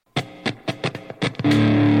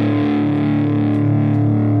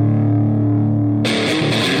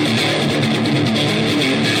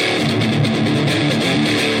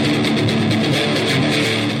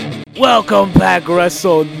Welcome back,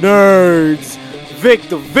 Wrestle Nerds. Vic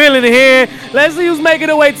the Villain here. Let's see who's making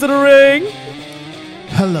their way to the ring.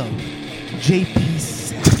 Hello, JP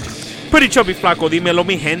Savage. Pretty chubby flaco, dímelo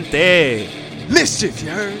mi gente. Mischief, you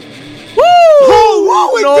heard? Woo!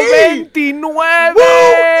 Woo, indeed. 99. Woo,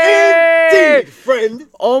 indeed, friend.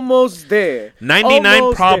 Almost there. 99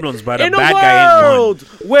 Almost problems, there. but a in bad a guy in one. world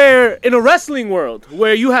where, in a wrestling world,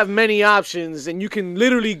 where you have many options and you can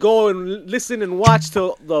literally go and listen and watch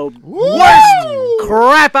to the worst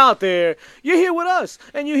crap out there, you're here with us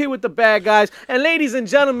and you're here with the bad guys. And ladies and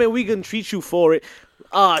gentlemen, we can treat you for it.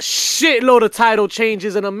 A shitload of title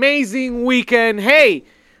changes, an amazing weekend. Hey,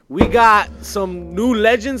 we got some new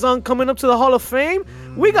legends on coming up to the Hall of Fame.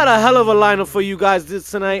 We got a hell of a lineup for you guys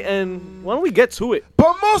this tonight, and why don't we get to it?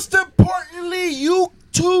 But most importantly, you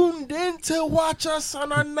tuned in to watch us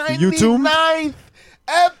on our 99th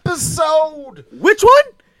episode. Which one?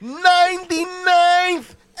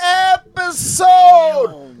 99th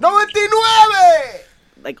episode. 99.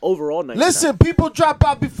 Like overall 99. Listen, people drop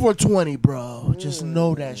out before 20, bro. Just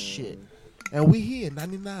know that shit. And we here,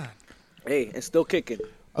 99. Hey, and still kicking.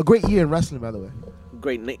 A great year in wrestling, by the way.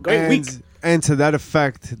 Great and, week. And to that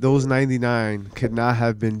effect, those 99 could not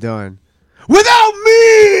have been done without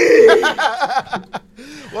me.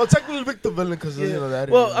 Well, technically, Vic the Villain, because you know that.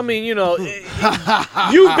 Well, I mean, you know,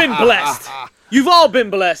 you've been blessed. You've all been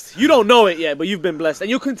blessed. You don't know it yet, but you've been blessed, and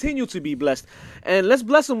you'll continue to be blessed. And let's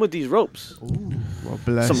bless them with these ropes. Ooh, well,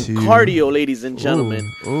 bless Some you. cardio, ladies and gentlemen.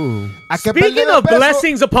 Ooh. Speaking of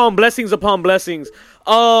blessings upon blessings upon blessings,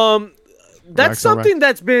 that's something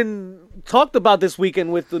that's been talked about this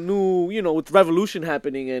weekend with the new, with Revolution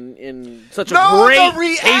happening and such a great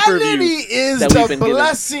the pay-per-view reality is that we've the been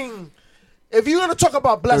blessing. given. If you're going to talk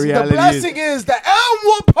about blessing, the reality blessing is that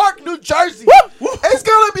Elmwood Park, New Jersey is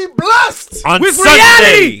going to be blessed On With Sunday.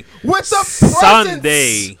 reality! with the presence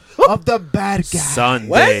Sunday. of the bad guy.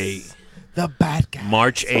 Sunday. The bad guy.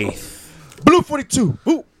 March 8th. Blue 42.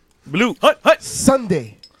 Blue. Hut.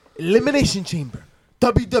 Sunday. Elimination Chamber.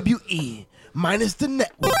 WWE. Minus the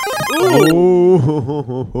network.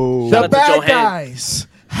 Ooh. Shout The out to bad Johan. guys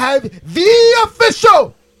have the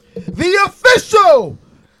official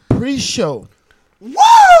pre-show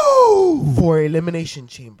for Elimination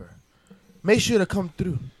Chamber. Make sure to come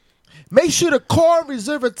through. Make sure to call and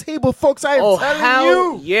reserve a table, folks. I am telling hell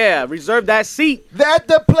you yeah. Reserve that seat. that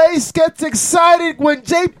the place gets excited when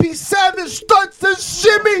JP Savage starts to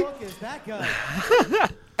shimmy.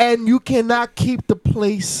 And you cannot keep the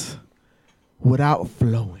place without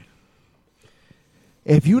flowing.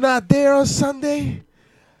 If you're not there on Sunday,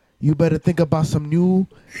 you better think about some new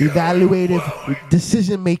evaluative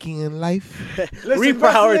decision making in life.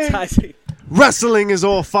 Reprioritizing. Wrestling is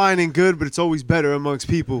all fine and good, but it's always better amongst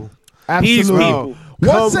people. These Absolutely. people.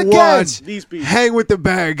 Once Come again, watch, These people. hang with the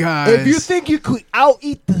bad guys. if you think you could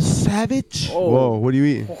out-eat the Savage, Whoa, what are you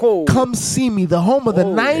eating? Oh. come see me. The home of the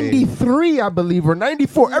Oh, 93, I believe, or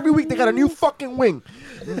 94. Every week they got a new fucking wing.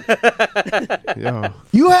 Yo.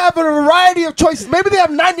 You have a variety of choices. Maybe they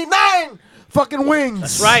have 99 fucking wings.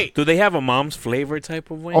 That's right. Do they have a mom's flavor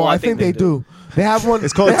type of wing? Oh, I think they do. They have one.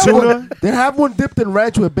 It's called they have tuna? one- They have one dipped in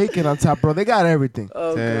ranch with bacon on top, bro. They got everything.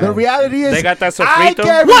 Damn. The reality is, They got that I sofrito?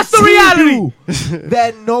 guarantee What's the reality? you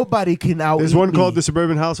that nobody can out. There's one called The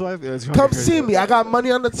Suburban Housewife. Yeah, it's fucking Come crazy. see me. I got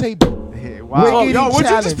money on the table. Hey, wow. Wing Yo, eating what'd you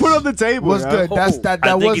just challenge. put on the table? Was yo? good. That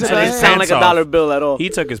I think wasn't he That took didn't his sound like pants a off. dollar bill at all. He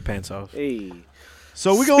took his pants off. Hey.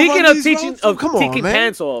 So we gonna Speaking run of these teaching rounds? of Come on, taking man.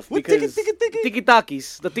 pants off, What because tiki-tiki-tiki?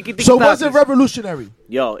 tiki-takis, the tiki-tiki-takis. So was it revolutionary?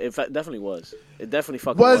 Yo, it definitely was. It definitely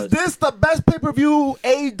fucking Was was. this the best pay-per-view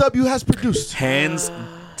AEW has produced? Hands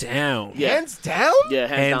down. Yeah. Hands down? Yeah,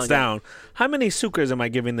 Hands down. How many sucras am I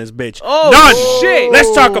giving this bitch? Oh, None. shit.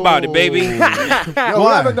 Let's talk about it, baby. Yo, we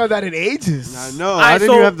Why? haven't done that in ages. I know. Alright, I didn't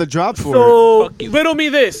so- even have the drop for it. So, Fuck you. riddle me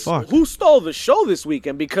this. Fuck. Who stole the show this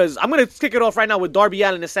weekend? Because I'm going to kick it off right now with Darby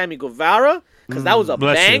Allin and Sammy Guevara, because that was a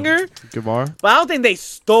Bless you. banger. Gabar. But I don't think they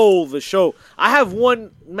stole the show. I have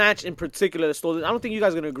one match in particular that stole it. I don't think you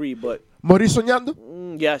guys are going to agree, but Morir soñando?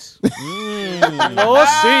 yes. No,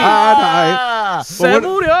 sí. Ah, Se But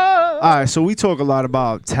what- murió. All right, so we talk a lot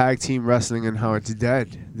about tag team wrestling and how it's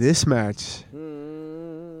dead. This match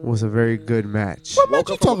was a very good match. What match you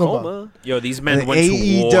Woke up from talking a about? coma. Yo, these The men went to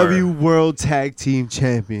AEW war. World Tag Team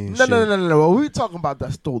Championship. No. What we talking about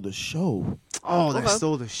that stole the show? Oh, that Okay.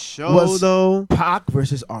 stole the show, Was- though. Pac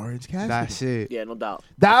versus Orange Cassidy. That's it. Yeah, no doubt.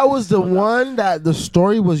 That was the one that the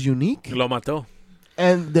story was unique Lo mató.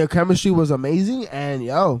 and their chemistry was amazing. And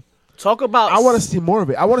yo, Talk about. I want to see more of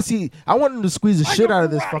it. I want him to squeeze the shit out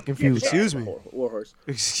of this fucking feud. Excuse me. Warhorse.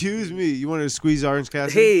 Excuse me. You wanted to squeeze Orange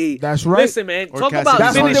Cassidy? Hey, That's right. Listen, man. Or Talk Cassidy. about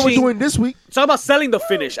That's what they finishing. were doing this week. Talk about selling the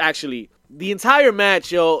finish. Actually, the entire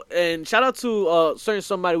match, yo, and shout out to certain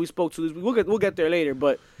somebody we spoke to this week. We'll get there later,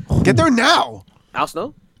 but Get there now. Al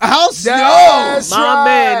Snow. Al Snow. Yes, My right.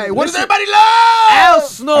 man. What does Listen, everybody love? Al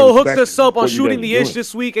Snow I hooked respect us up on what you shooting guys the are inch doing.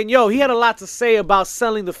 this week, and yo, he had a lot to say about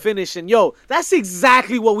selling the finish, and yo, that's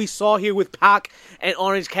exactly what we saw here with Pac and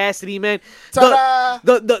Orange Cassidy, man. Ta-da!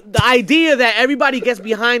 The idea that everybody gets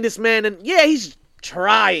behind this man, and yeah, he's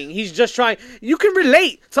trying. He's just trying. You can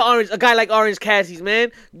relate to a guy like Orange Cassidy,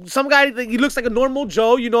 man. Some guy that he looks like a normal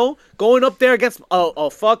Joe, you know, going up there against a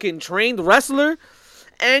fucking trained wrestler.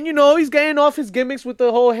 And, you know, he's getting off his gimmicks with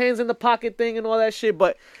the whole hands in the pocket thing and all that shit.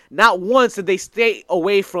 But not once did they stay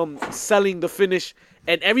away from selling the finish.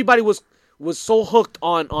 And everybody was so hooked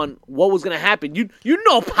on what was going to happen. You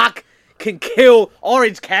know Pac can kill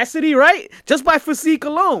Orange Cassidy, right? Just by physique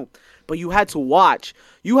alone. But you had to watch.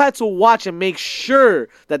 You had to watch and make sure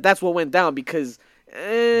that that's what went down because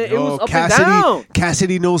it was up and down.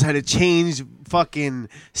 Cassidy knows how to change fucking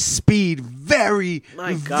speed very,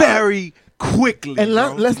 My God. very quickly. And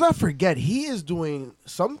bro. let's not forget, he is doing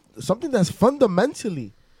something that's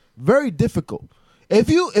fundamentally very difficult. If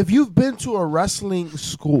you've been to a wrestling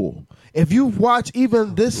school, if you've watched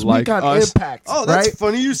even this Like week on us. Impact, Oh, that's right?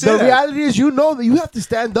 funny you say The that. reality is, you know that you have to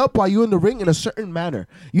stand up while you're in the ring in a certain manner.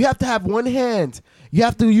 You have to have one hand. You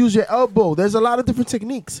have to use your elbow. There's a lot of different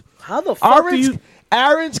techniques. How the fuck do you...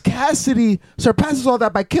 Orange Cassidy surpasses all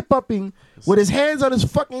that by kip-upping with his hands on his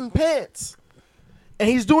fucking pants. And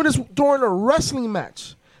he's doing this during a wrestling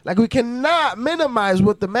match. Like, we cannot minimize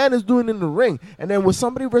what the man is doing in the ring. And then with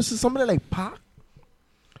somebody versus somebody like Pac,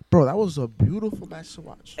 bro, that was a beautiful match to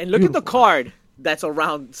watch. And look at the Beautiful. card that's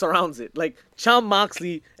surrounds it. Like Shawn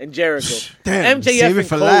Moxley and Jericho. Damn, MJF save it and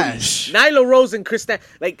for Cody. last. Nyla Rose and Chris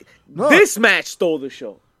Like, No. this match stole the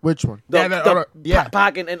show. Which one?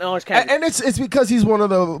 Pac and Orange Cassidy. And it's because he's one of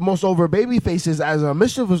the most over baby faces, as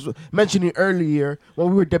Mischief was mentioning earlier when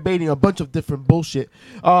we were debating a bunch of different bullshit.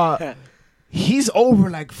 He's over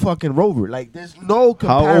like fucking Rover. Like, there's no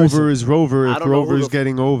How comparison. over is Rover I if don't know who Rover's the-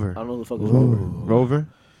 getting over? I don't know who the fuck is Rover. Rover?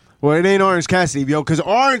 Well, it ain't Orange Cassidy, yo, because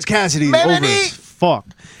Orange Cassidy is over Melanie! as fuck.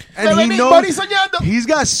 And Melanie, he knows Buddy Soñando. he's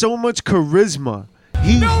got so much charisma.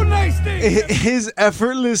 His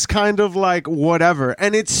effortless kind of like whatever.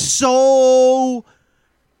 And it's so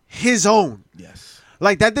his own. Yes.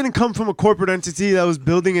 Like, that didn't come from a corporate entity that was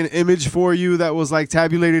building an image for you that was like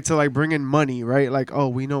tabulated to like bring in money, right? Like, oh,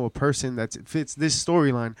 we know a person that fits this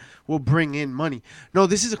storyline will bring in money. No,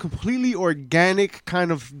 this is a completely organic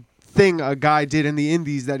kind of thing a guy did in the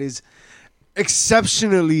indies that is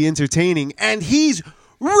exceptionally entertaining, and he's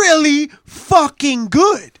really fucking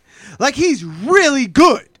good. Like, he's really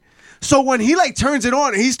good. So when he like turns it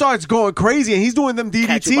on and he starts going crazy and he's doing them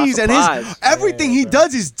Catch you by DDTs and surprise. everything he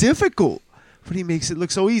does is difficult, but he makes it look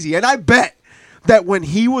so easy. And I bet that when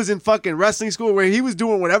he was in fucking wrestling school where he was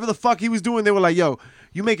doing whatever the fuck he was doing, they were like, yo,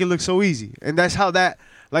 you make it look so easy. And that's how that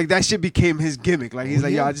shit became his gimmick. Like, he's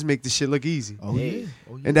like, yo, I just make this shit look easy. Oh, yeah.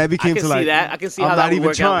 And that I became can to see like, that. I can see I'm how not that would even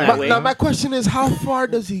work out trying. that But way. now my question is, how far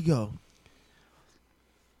does he go?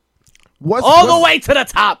 All the way to the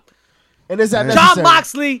top. And is that John necessary?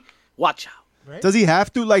 Moxley, watch out. Does he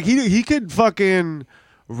have to? Like, he could fucking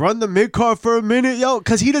run the mid card for a minute, yo,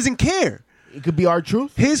 because he doesn't care. It could be our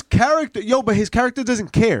truth. His character, but his character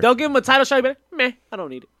doesn't care. They'll give him a title shot. But meh, I don't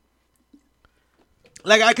need it.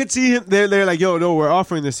 Like, I could see him. They're like, yo, no, we're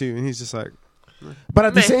offering this to you, and he's just like, But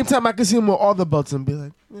at the Man. same time, I can see him with all the belts and be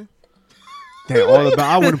like, damn,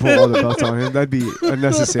 I wouldn't put all the belts on him. That'd be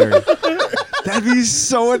unnecessary. That'd be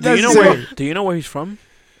so Do you know unnecessary. where he's from?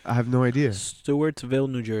 I have no idea. Stewartsville,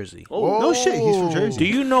 New Jersey. Oh, No shit, he's from Jersey. Do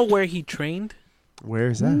you know where he trained? Where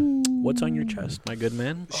is that? What's on your chest, my good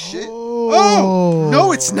man? Shit. Oh,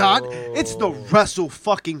 no, it's not. It's the Wrestle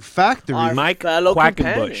fucking Factory. Our Mike fellow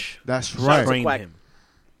Quackenbush. That's right, Trained Quack. him.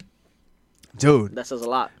 dude. That says a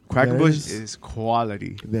lot. There it Quackenbush is. is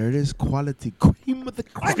quality. there it is, quality. Cream of the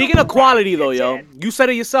crop. Speaking of quality, though, yo, you said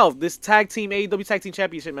it yourself. This tag team AEW Tag Team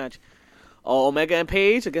Championship match, Omega and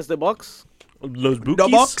Page against the Bucks. Los Bookies. The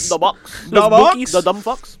Bucks. The Los Bucks? Bookies. The dumb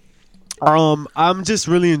fucks. I'm just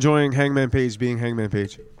really enjoying Hangman Page being Hangman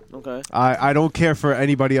Page. Okay. I don't care for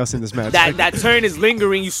anybody else in this match. That turn is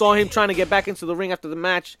lingering. You saw him trying to get back into the ring after the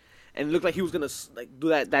match, and it looked like he was gonna like do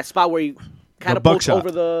that spot where he catapults buckshot.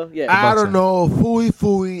 over the I Bucks don't know.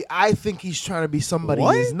 Fooey. I think he's trying to be somebody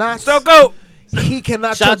What? he's not. So go. He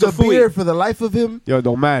cannot Shout out chug a to Fui. beer for the life of him. Yo,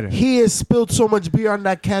 don't matter. He has spilled so much beer on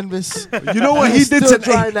that canvas. You know what he He's did still tonight?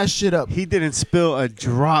 drying that shit up. He didn't spill a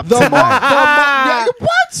drop The tonight. yeah,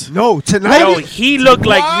 what? No, tonight. Yo, he looked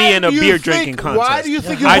like Why me in a do you beer think- drinking contest. Why do you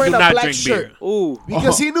think he's I do wearing a not black drink shirt? beer. Ooh.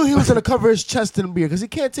 Because he knew he was gonna cover his chest in beer. Because he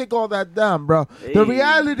can't take all that down, bro. The Hey.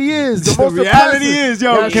 reality is the most reality impressive- is,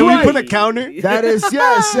 yo, That's can right. we put a counter? That is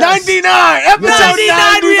yes. 99 episode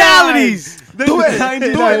 99 realities. Do it.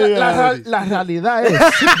 99 Do it. realities. La realidad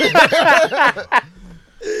es.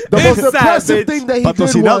 The most Inside, impressive bitch. thing that he did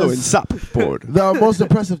Patrocinado en was Sapsport. the most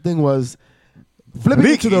impressive thing was flipping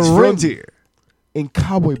into the Ricky's ring Frontier. in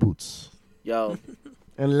cowboy boots Yo.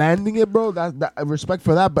 and landing it, bro. That respect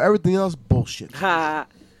for that, but everything else bullshit. Ha.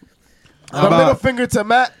 The How about- middle finger to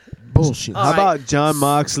Matt, bullshit. All How right. about John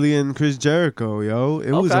Moxley and Chris Jericho, yo?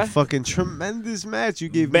 It was a Okay. fucking tremendous match. You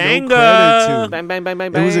gave Banger. no credit to. Bang, bang, bang, bang,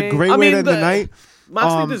 It bang. was a great I way mean, to end the night.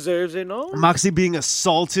 Moxley Um, deserves it, no? Moxley being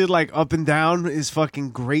assaulted like up and down is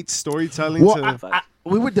fucking great storytelling. Well, to,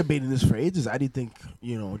 we were debating this for ages. I didn't think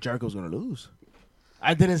Jericho's gonna lose.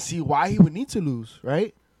 I didn't see why he would need to lose.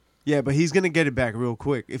 Right? yeah, but he's gonna get it back real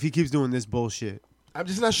quick if he keeps doing this bullshit. I'm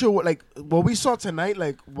just not sure what we saw tonight.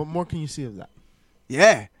 Like, what more can you see of that?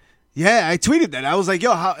 Yeah. Yeah, I tweeted that. I was like,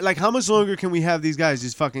 yo, how much longer can we have these guys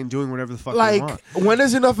just fucking doing whatever the fuck they Like, want? when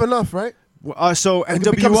is enough, right? So It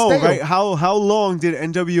could become NWO, stale. right? How long did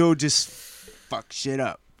NWO just fuck shit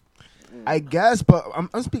up? I guess, but I'm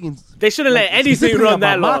speaking They shouldn't let like, anything specifically run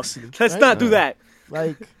that about long. Moxley, Let's right? not do that.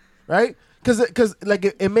 like, right? Because like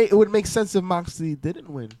it would make sense if Moxley didn't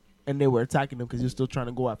win and they were attacking him because he was still trying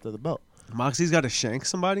to go after the belt. Moxley's got to shank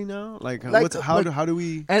somebody now. Like, Like, how do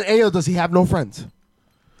we? And Ayo, does he have no friends?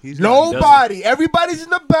 He's Nobody. Everybody's in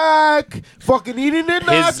the back, fucking eating their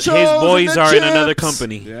nachos. His boys and are the in another chips.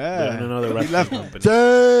 company. Yeah. They're in another He wrestling left. company.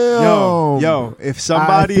 Damn. Yo, if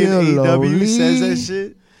somebody in feel AEW says that lonely.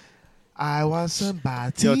 shit, I want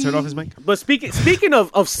somebody. yo, turn off his mic. But speaking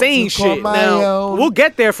of saying To call shit, my now own. we'll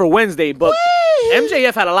get there for Wednesday. But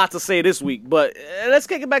MJF had a lot to say this week. But let's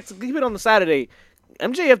kick it back to keep it on the Saturday.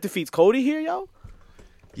 MJF defeats Cody here, yo.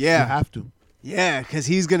 You Yeah, have to. yeah, because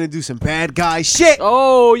he's gonna do some bad guy shit.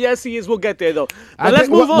 Oh yes, he is. We'll get there though. But I let's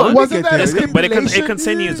think- move wa- on. wasn't Get that a there. But it stipulation?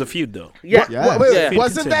 continues a feud though. Yeah. Yeah. Wait, Yeah.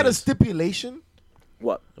 wasn't that a Continues. stipulation?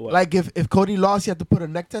 What? What? Like if Cody lost, he had to put a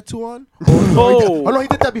neck tattoo on? Oh. Oh no, he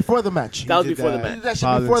did that before the match. That was did before the that. He match. did that shit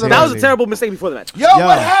Father before the Terry. That match. was a terrible mistake before the match. Yo, Yo.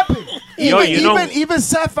 what happened? Yo, Even, you know- even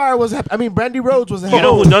Sapphire was happy. I mean, Brandy Rhodes was happy. You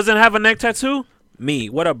know who doesn't have a neck tattoo? Me.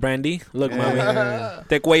 What up, Brandy? Look, mami.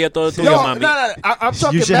 Te cuello todo tuyo, Yo, mami. no. I'm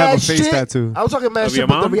talking You should mad have a face shit. tattoo. I was talking mad Of shit, your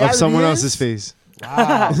but the mom? Of reality Of someone is, else's face.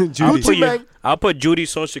 Wow. Judy. I'll Gucci put, Mane. I'll put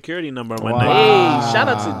Judy's social security number on my Wow. neck. Hey, shout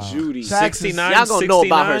out to Judy. Taxes. 69, Y'all gonna know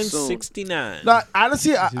about her 69, soon. 69. No,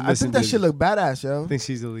 honestly, I listen think that to shit look badass, yo. I think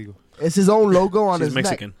she's illegal. It's his own logo on She's his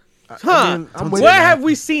Mexican. neck. Huh. I mean, I'm with Where it. have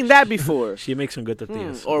we seen that before? She makes some good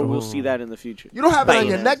tortillas. Or we'll see that in the future. You don't have it on Bang.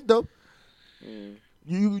 your neck though.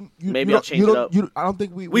 You Maybe you I'll don't- change you it don't- up. you- I don't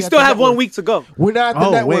think we. We at still the have network. 1 week to go. We're not at the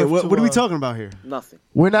Oh network. wait, what are we to, talking about here? Nothing.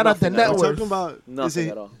 We're not at the Nothing at all. We're network. talking about is Nothing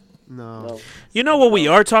it- at all. No. No. You know what we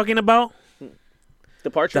are talking about?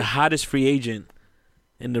 Departure. The hottest free agent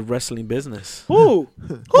in the wrestling business. Who?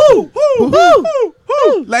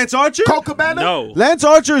 Who? Lance Archer? Colt Cabana. No. Lance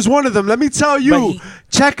Archer is one of them. Let me tell But you. he-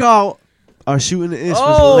 Check out our shooting the ish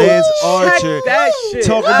Oh, with Lance check Archer. that shit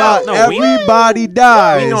Talk out. about No, we- everybody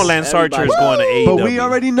dies. We know Lance Archer is Everybody. going to AEW. But we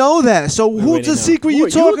already know that. So who's already the know. secret Who you are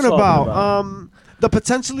you talking talking about? about? The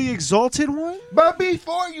potentially exalted one? But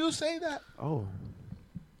before you say that, Oh.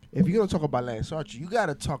 if you're gonna talk about Lance Archer, you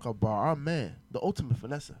gotta talk about our man, the ultimate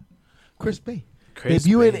finesse, Chris Bay. Chris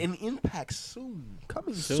Debuting Bay. in Impact soon,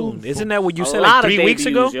 coming Soon. soon. Isn't that what you A said lot like of 3 weeks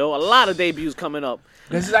ago? debuts, yo. A lot of debuts coming up.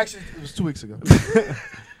 This is actually it was 2 weeks ago.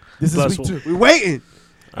 This Plus is week 2. We waiting.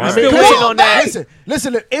 All right. Still Come waiting on that.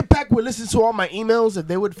 Listen. If Impact would listen to all my emails and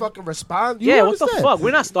they would fucking respond. You Yeah, what the understand? fuck?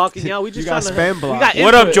 We're not stalking y'all. We just got trying spam to. blocked. We got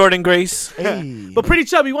What up, input. Jordan Grace? Hey. But Pretty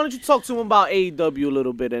Chubby, why don't you talk to him about AEW a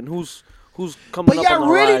little bit and who's coming But up on y'all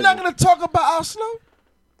the really horizon? not gonna talk about Al Snow?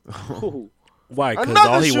 Who? Why? Because Another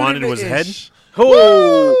all he shooting wanted was the head? ish.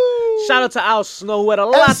 Who? Shout out to Al Snow who had a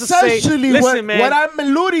lot to say. Essentially, Listen, man. what I'm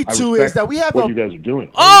alluding I to respect is that we have what a you guys are doing.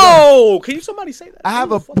 Oh, can you somebody say that? I have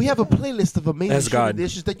Who a the fuck we is have a that? playlist of amazing That's shooting God.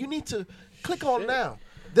 dishes that you need to click on now.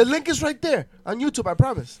 The link is right there on YouTube. I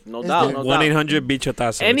promise. No It's doubt, there. no 1-800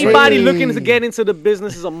 Bichotazo. Anybody Hey. looking to get into the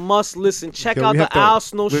business is a must listen. Check Okay, out we the have to- Al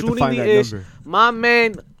Snow we have to shooting find the that ish. number. My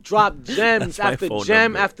man dropped gems That's my after phone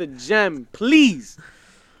gem number. after gem. Please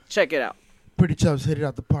check it out. Pretty Chubbs hit it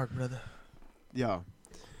out the park, brother. Yo.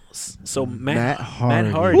 So Matt Matt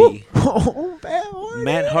Hardy. Hardy.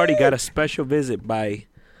 Matt Hardy got a special visit by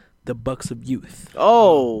the Bucks of Youth.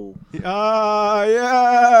 Oh, Yeah.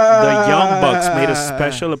 The Young Bucks made a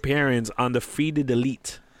special appearance on the Free the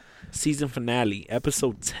Delete season finale,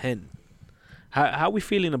 episode 10. How we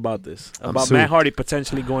feeling about this? About sweet. Matt Hardy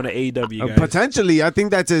potentially going to AEW, guys? Potentially, I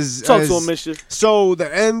think that's as talk to him, Mischief. so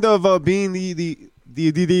the end of being the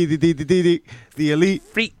elite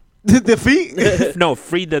Free. the defeat. No,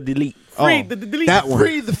 Free the Delete. Free the delete. That one.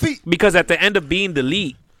 Free the feet. Because at the end of being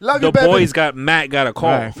Delete, Love the you, baby. boys Matt got a call.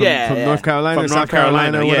 Right, from, Yeah, from yeah. North Carolina, From South North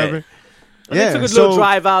Carolina, Carolina, whatever. And they took a little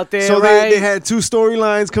drive out there, So right? they had two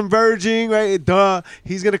storylines converging, right? Duh.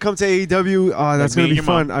 He's gonna come to AEW. Oh, that's Like gonna be your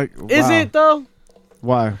fun. mom. Is Wow. it though?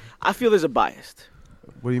 Why? I feel there's a bias.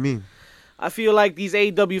 What do you mean? I feel like these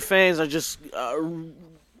AEW fans are just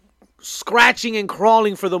scratching and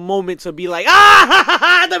crawling for the moment to be like,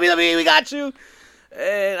 WWE, we got you.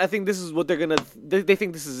 And I think this is what they're gonna. They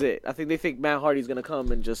think this is it. I think they think Matt Hardy's gonna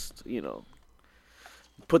come and just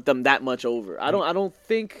put them that much over. I don't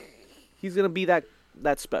think he's gonna be that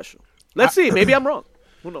special. Let's see. Maybe I'm wrong.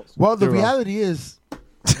 Who knows? Well, the You're wrong. reality is,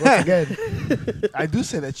 once again, I do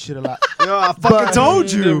say that shit a lot. Yo, I fucking told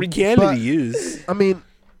The you. reality is, I mean,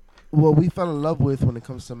 what we fell in love with when it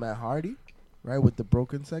comes to Matt Hardy, right, with the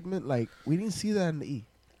broken segment, like, we didn't see that in the E.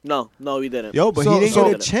 No, we didn't. Yo, but So- he didn't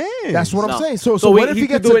so- get a chance. That's what No. I'm saying. So So what if he he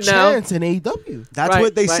could gets do a it now? chance in AEW? That's Right,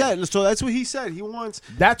 what they right. said. So that's what he said. He wants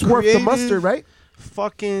That's worth the creative mustard, right?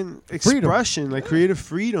 fucking expression, like creative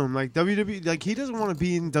freedom. Like WWE, like he doesn't want to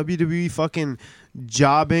be in WWE fucking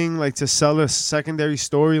jobbing, like to sell a secondary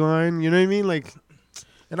storyline. You know what I mean? Like,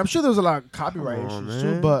 And I'm sure there's a lot of copyright Come on, issues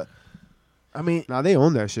man. too, but I mean, nah, they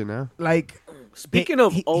own that shit now. like, Speaking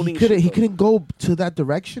of owning, he shit, couldn't go to that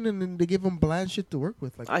direction, and then they give him bland shit to work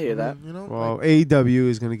with. Like, I hear that. You know, Well, like, AEW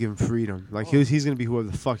is gonna give him freedom. Like he's gonna be whoever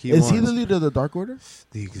the fuck he is wants. he the leader of the Dark Order?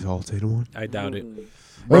 The exalted one? I doubt it.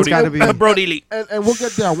 It's gotta be. Brody Lee. And we'll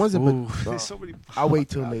get there on Wednesday, Ooh, but there's so many. I'll wait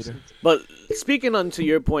till later. But speaking on to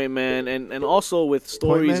your point, man, and also with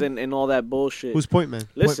stories Man? and all that bullshit. Who's Point Man?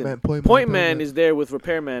 Listen, Point Man. is there with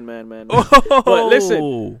Repairman, man. Oh, But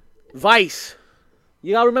listen, Vice.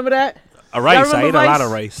 You gotta remember that? a rice. I remember ate a lot Vice?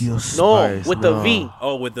 of rice. No, Spice, with the no. V.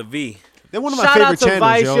 Oh, with the V. They're one of my Shout favorite out to channels,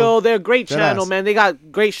 Vice, yo. They're a great Dead channel, ass. man. They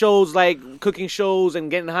got great shows like cooking shows and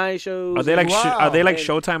getting high shows. Are they like Wow. are they like Man.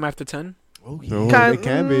 Showtime after 10? Oh, yeah. No, Kind- they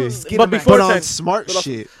can be. But before But on 10. smart But-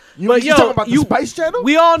 shit. You, But you yo, talking about the you- Spice Channel?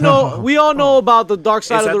 We all know about the dark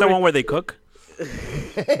side Is of that the the ring. one where they cook?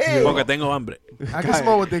 Hey, Porque tengo hambre. I can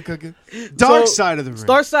smell what they're cooking. Dark So, side of the ring.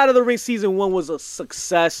 Dark Side of the Ring season 1 was a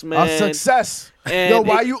success, man. A success. And Yo,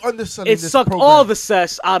 why it- you underselling It this sucked program? all the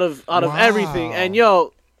cess out of Wow. everything. And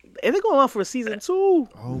yo, and they're going on for a season 2.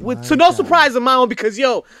 Oh With my to no God. surprise of my own, because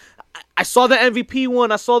yo, I saw the MVP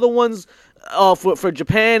one. I saw the ones for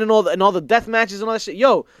Japan and all the death matches and all that shit.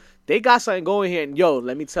 Yo, they got something going here. And yo,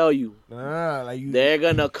 let me tell you, Like you. they're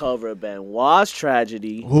gonna cover Benoit's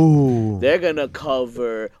tragedy. Ooh, They're gonna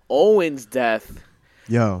cover Owen's death.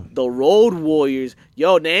 yo, The Road Warriors.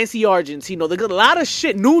 Yo, Nancy Argentino. They got a lot of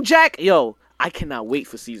shit. New Jack. Yo, I cannot wait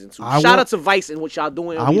for season 2. I Shout want- out to Vice and what y'all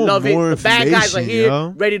doing. I We want love it. more The bad guys are information, here,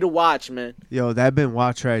 yo. ready to watch, man. yo, that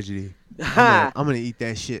Benoit tragedy. Ha. I'm gonna eat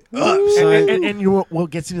that shit up, And, son. and you know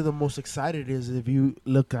what gets me the most excited is if you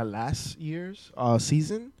look at last year's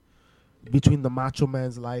season between the Macho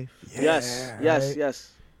Man's life, Yes, right?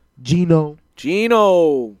 yes. Gino,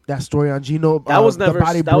 Gino. that story on Gino, That was the never-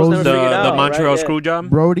 Body that was Bros, never The figured out, Montreal right? Yeah. screw job.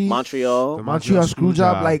 Brody, Montreal. The Montreal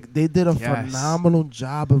Screwjob. Like they did a Yes. phenomenal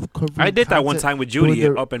job of covering. I did that one content time with for Judy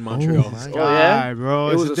their- up in Montreal. Oh, my Oh, God. yeah? bro,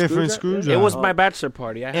 It it's was a a different screw screw job? job. It was Oh. my bachelor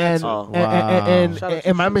party. I had And, to. Oh. and Shout out to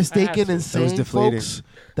am I you. mistaken in was saying, deflating. folks,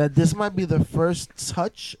 that this might be the first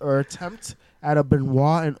touch or attempt at a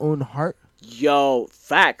Benoit and Owen Hart? Yo,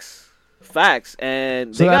 facts.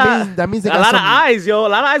 And So they that means they a got lot some, of eyes, yo. A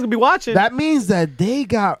lot of eyes gonna be watching. That means that they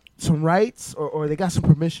got some rights or they got some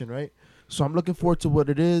permission, right? So I'm looking forward to what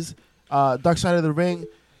it is. Dark Side of the Ring.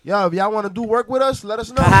 Yo, if y'all want to do work with us, let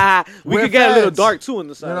us know. we We're could get a little fans. dark too in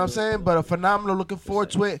the side. You know what I'm saying? But a phenomenal. Looking forward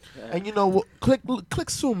to it. And you know, click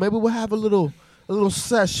soon. Maybe we'll have a little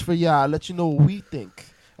sesh for y'all. Let you know what we think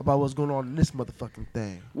about what's going on in this motherfucking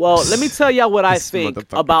thing. Well, let me tell y'all what I This think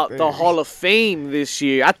motherfucking about the thing. Hall of Fame this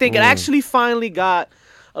year. I think it actually finally got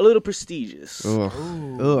a little prestigious. Ugh.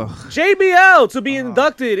 Ugh. JBL to be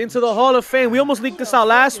inducted into the Hall of Fame. We almost leaked this out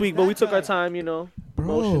last week, but we took our time, you know.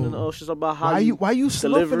 Motion and Bro, oceans about how why you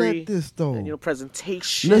snuffing delivery at this though? and,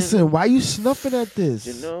 presentation. Listen, why you snuffing at this?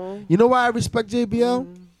 you know, why I respect JBL?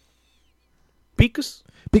 Pekas.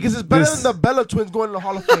 Because it's better This- than the Bella twins going to the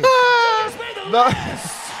Hall of Fame. No,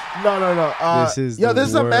 No. This is Yo, the this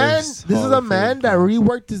is a man. worst This is Hall a of man Fame that card.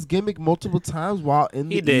 reworked his gimmick multiple times while in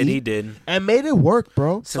the He did. E He did. and made it work,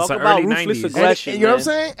 bro. Since Talk the about early ruthless 90s. aggression. And you know what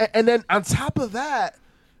I'm man. saying? And then on top of that,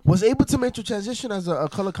 was able to make the transition as a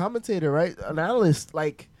color commentator, right? An analyst.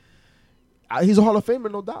 Like, he's a Hall of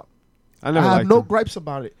Famer, no doubt. I I never have liked no him. gripes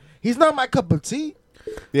about it. He's not my cup of tea,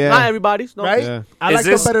 Yeah. Not everybody's. No. right? Yeah. I Is like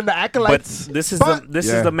this- him better than the But acolytes. this is But- the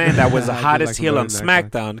Yeah. is the man that was the I do hottest like him heel better on than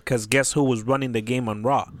that guy. SmackDown. Because guess who was running the game on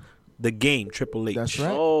Raw? The game, Triple H. That's right.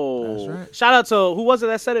 Oh, That's right. shout out to who was it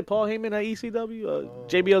that said it? Paul Heyman at ECW.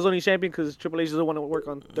 JBL's only champion because Triple H doesn't want to work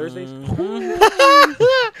on Thursdays.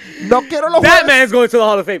 No quiero los That jueves. man's going to the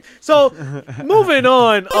Hall of Fame. So, moving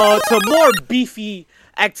on to more beefy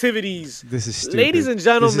activities. This is stupid. Ladies and This is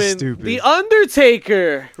gentlemen, stupid. The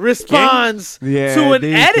Undertaker responds Yeah, to an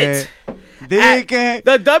dije. edit Dije. at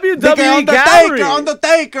the WWE Dije, gallery.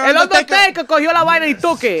 Undertaker. El Undertaker cogió la vaina y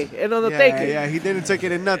toque. El Undertaker. Yeah, he didn't take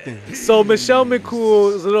it in nothing. So Michelle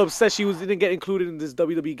McCool was a little upset she didn't get included in this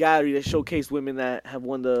WWE gallery that showcased women that have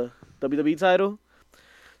won the WWE title.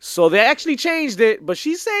 So they actually changed it, but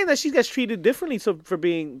she's saying that she gets treated differently for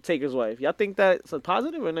being Taker's wife. Y'all think that's a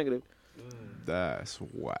positive or negative? That's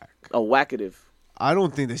whack. A wackative. I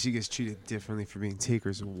don't think that she gets treated differently for being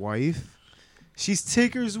Taker's wife. She's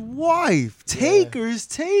Taker's wife. Taker's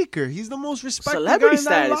Taker. He's the most respected Celebrity guy in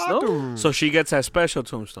that status, no? locker room. So she gets that special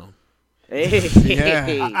tombstone. Hey.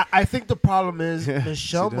 Yeah. I think the problem is Yeah,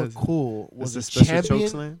 Michelle she does. McCool was a That's the special champion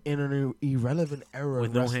chokeslam? in an irrelevant era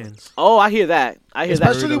With of no wrestling. hands. Oh, I hear that. I hear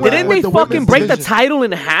Especially that. with- Didn't with they the fucking women's break the division. title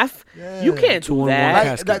in half? Yeah. You can't do 2-on-1 that.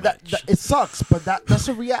 casket match. It sucks, but that's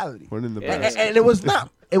a reality. One in the Yeah. best. And it was not.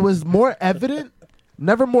 It was more evident,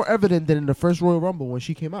 never more evident than in the first Royal Rumble when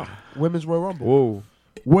she came out, Women's Royal Rumble, Whoa.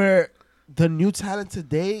 where the new talent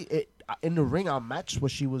today in the ring outmatched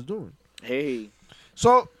what she was doing. Hey.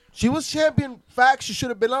 So she was champion. Facts, she should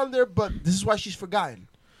have been on there, but this is why she's forgotten.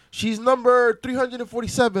 She's number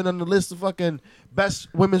 347 on the list of fucking best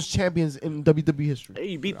women's champions in WWE history. Hey,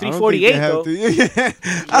 you beat I don't think they 348 have though. to- Yeah.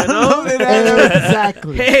 I You don't know know? that they have-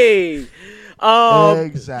 Exactly. Hey.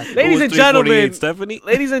 Exactly. Ladies Who and was 348, gentlemen, Stephanie?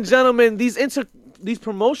 ladies and gentlemen, these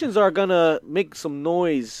promotions are gonna make some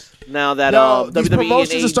noise now that Yo, WWE these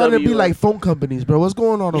promotions and are starting to be AEW like phone companies, bro. What's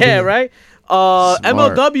going on over yeah, here? right. Smart.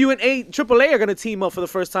 MLW and AAA are gonna team up for the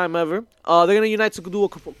first time ever. They're gonna unite to do a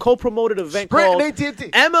co-promoted event Sprint called and AT&T.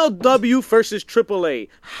 MLW versus AAA.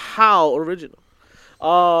 How original.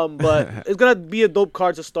 But it's gonna be a dope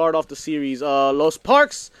card to start off the series. Los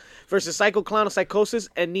Parks versus Psycho Clown of Psychosis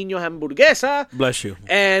and Nino Hamburguesa. Bless you.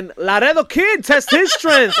 And Laredo Kid tests his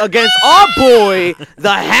strength against our boy, the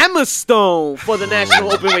Hammerstone, for the National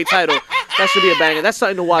Openweight title. That should be a banger. That's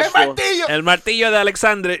something to watch for. Martillo. El Martillo de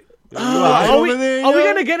Alexandre. Are we over there, are we yo?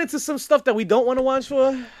 gonna get into some stuff that we don't want to watch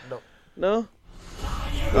for? No.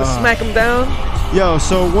 Smack him down. Yo,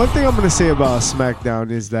 so one thing I'm gonna say about SmackDown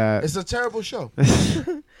is that It's a terrible show.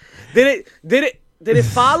 Did it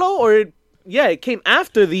follow or it came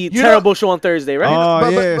after the know- terrible show on Thursday,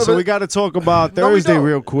 right? But- so we got to talk about No, we Thursday don't.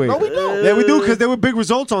 real quick. No, we don't. Yeah, we do because there were big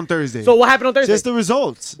results on Thursday. So what happened on Thursday? just the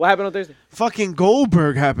results. What happened on Thursday? Fucking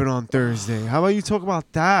Goldberg happened on Thursday. How about you talk about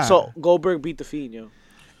that? So Goldberg beat the Fiend, yo.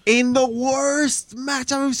 in the worst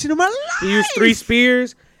match I've ever seen in my life. He used 3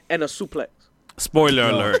 spears and a suplex. Spoiler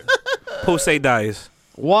alert. Jose dies.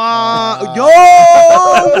 Wow. Yo,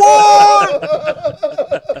 what?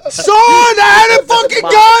 Son, I had a fucking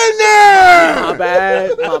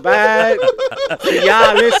My bad.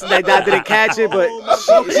 Y'all listen, that didn't catch it, but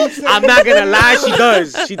I'm not gonna lie, she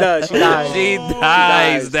does. She dies. She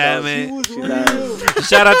dies, damn it. She dies.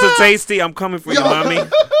 Shout out to Tasty. I'm coming for you, mommy.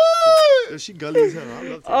 She gully as hell. I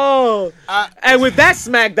love that. Oh, and with that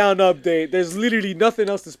SmackDown update, there's literally nothing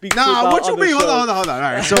else to speak to Nah, about what you on the mean? show. Hold on. All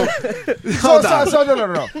right, so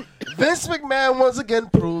No. Vince McMahon once again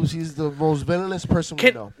proves he's the most villainous person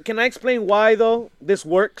we know. Can I explain why though this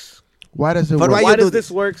works? Why does it But work? why Why you do does this?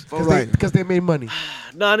 this work? Because they made money.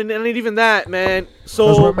 No, and even that, man. 'Cause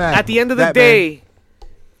So we're mad. at the end of the That day,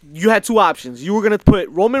 you had 2 options. You were gonna put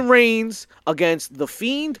Roman Reigns against The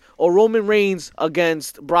Fiend or Roman Reigns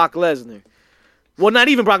against Brock Lesnar. Well, not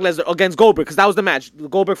even Brock Lesnar, against Goldberg, because that was the match.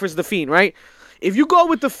 Goldberg versus The Fiend, right? If you go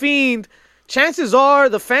with The Fiend, chances are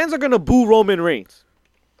the fans are gonna boo Roman Reigns.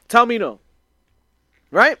 Tell me no.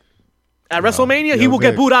 Right? At WrestleMania, he Yo, will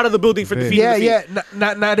get Vic. booed out of the building for Vic. defeating The Yeah, Fiend.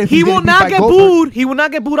 yeah. Not if He you will beat not by get Goldberg. booed. He will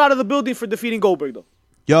not get booed out of the building for defeating Goldberg, though.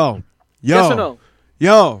 Yo. Yes or no?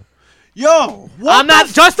 Yo. What I'm not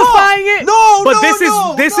the justifying fuck? it. No, but no, this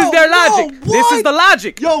no, is no, their logic. no, This is what? the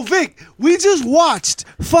logic. Yo, Vic, we just watched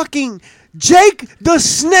fucking Jake the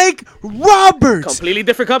Snake Roberts. Completely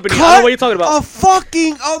different company. I don't know what you're talking about. A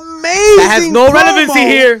fucking amazing. That has no promo relevancy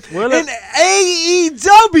here. In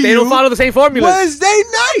AEW. They don't follow the same formula. Wednesday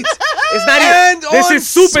night. It's not And even. This on is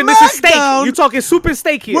soup and this is steak. SmackDown, You're talking soup and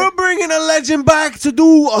steak here. We're bringing a legend back to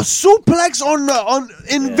do a suplex on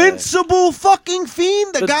Invincible fucking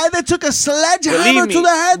Fiend, the guy that took a sledgehammer Believe me, to the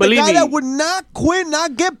head, the believe guy me. that would not quit,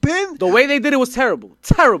 not get pinned. The way they did it was terrible.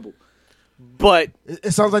 Terrible. But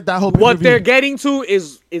It sounds like that whole what pay-per-view. they're getting to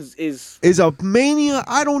is Is a Mania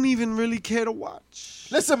I don't even really care to watch.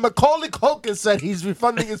 Listen, Macaulay Culkin said he's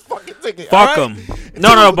refunding his fucking ticket. Fuck all right? him.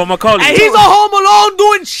 No, but Macaulay. and he's a home alone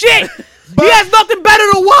doing shit. He has nothing better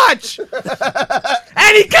to watch.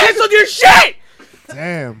 And he canceled your shit.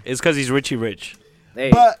 Damn. It's because he's Richie Rich.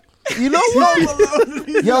 Hey, But you know what?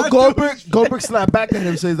 Yo, Goldberg snapped back at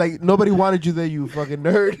him, says like, nobody wanted you there, you fucking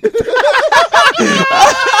nerd.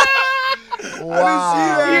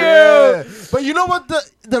 Wow. Yeah. But you know what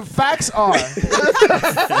the facts are?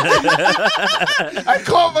 I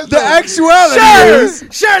call myself The actuality is,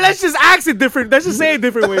 sure. Let's just ask it different. Let's just say it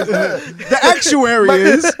different ways. the actuary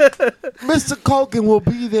is, Mr. Culkin will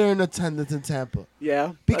be there in attendance in Tampa.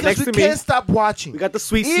 Yeah, Because next we to can't me, stop watching. we got the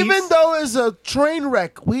sweet Even seats. though it's a train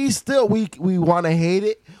wreck, we want to hate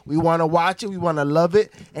it. We want to watch it. We want to love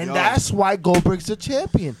it. And Yo. that's why Goldberg's a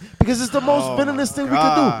champion. Because it's the most villainous thing we can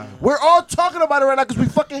God. do. We're all talking about it right now because we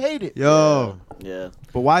fucking hate it. yo. Yeah,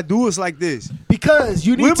 But why do us like this? Because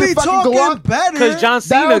you need We'll to be fucking talking go up. better. because John Down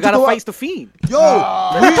Cena to got to go fight up. the Fiend. Yo,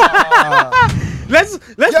 Let's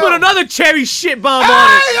Yo. put another cherry shit bomb on it.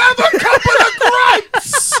 I have a couple of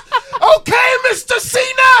gripes. Okay, Mr.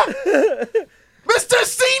 Cena. Mr.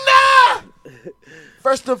 Cena.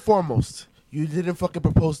 First and foremost, you didn't fucking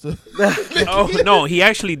propose to. Oh, no, he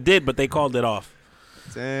actually did, but they called it off.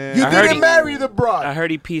 damn. You I heard didn't he- marry the broad. I heard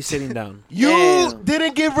he peed sitting down. You Damn.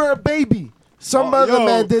 didn't give her a baby. Some other yo.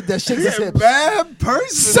 man did that. Shakes his You're a hips. bad person.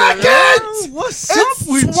 Second! yo. What's It's up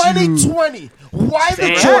with 2020. Why the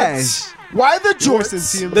Damn. jorts? Why the Worse than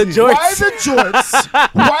jorts? TMZ. The jorts. Why the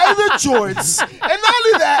jorts? Why the jorts? And not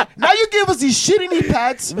only that, now you give us these shitty knee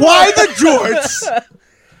pads. Why the jorts?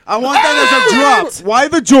 I want that as a drop. Why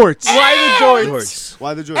the jorts? Why the jorts? George.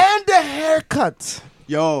 Why the jorts? And the haircut.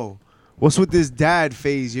 Yo, what's with this dad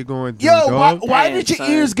phase you're going through, Yo, dog? why Damn, did your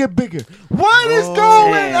son. ears get bigger? What is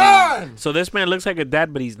going Damn. on? So this man looks like a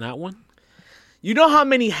dad, but he's not one? You know how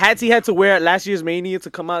many hats he had to wear at last year's Mania to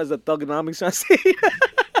come out as a Thugonomics chassis?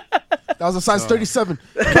 That was a size 37.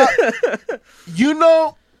 But, you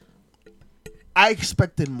know, I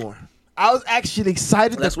expected more. I was actually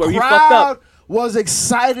excited. That's the where you crowd fucked up. was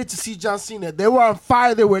excited to see John Cena. They were on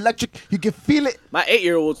fire. They were electric. You could feel it. My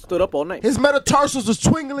 8-year-old stood up all night. His metatarsals was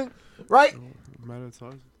twinkling, right?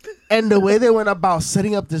 And the way they went about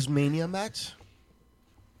setting up this Mania match,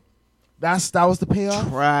 that was the payoff.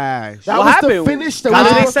 Trash. That What was happened? the finish. That How did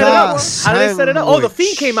was they the set it up? payoff. How did they set it up? Oh, the Sandwich.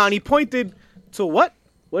 Fiend came out and he pointed to what?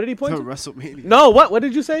 What did he point To to? WrestleMania. No, what? What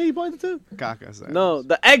did you say he pointed to? Caca said. No,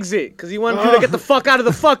 the exit, because he wanted you to get the fuck out of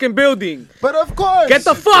the fucking building. But of course, Get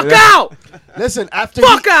the fuck out! listen.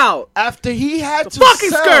 Fuck out! After he had The to fucking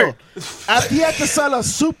sell, after he had to sell a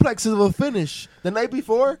suplex of a finish the night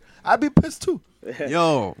before, I'd be pissed too.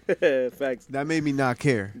 Yo, Facts. that made me not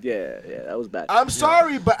care. Yeah, that was bad. I'm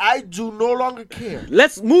sorry, but I do no longer care.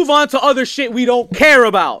 Let's move on to other shit we don't care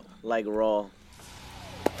about, like Raw.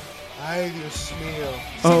 Ay, Dios mío.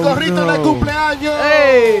 Oh, Gorrito no. de cumpleaños.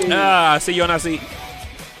 Hey! Ah, see, yo nací.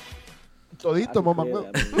 Todito, mamá.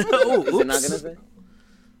 Is it not gonna say?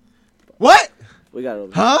 What? We got it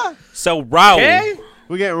over. Huh? So rowdy. Okay.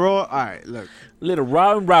 We getting raw? All right, look. Little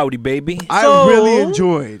raw and rowdy, baby. I So- really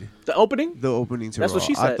enjoyed The opening? the opening to That's Raw. what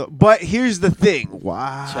she I said. but here's the thing.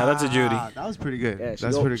 Wow. Shout out to Judy. That was pretty good. Yeah,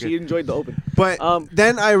 That's pretty she good. enjoyed the open. But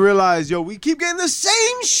then I realized, yo, we keep getting the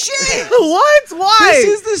same shit. What? Why? This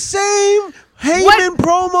is the same Heyman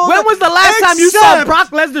promo. When was the last time you saw except- Brock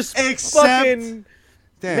Lesnar's except- fucking...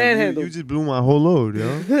 Damn, manhandle? you just blew my whole load,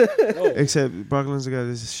 yo. Except Brock Lesnar got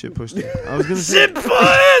this shit pushed in. I was gonna say,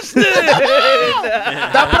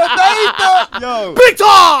 Está apretadito. yo, Big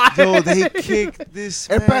time! yo, they kicked this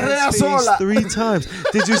El perrea man's face sola. 3 times.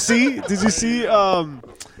 Did you see? Did you see?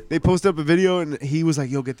 They posted up a video and he was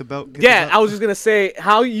like, "Yo, get the belt." Get Yeah, the I belt. was just gonna say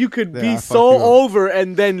how you could Yeah, I be fucked so you up. over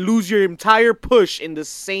and then lose your entire push in the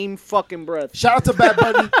same fucking breath. Shout out to Bad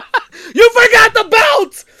Bunny. You forgot the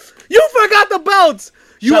belt! You forgot the belt!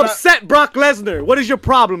 You Shout out- upset Brock Lesnar. What is your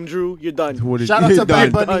problem, Drew? You're done. What is- Shout out you're to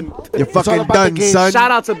Bad done. Bunny. You're It's all fucking about the done, game. son.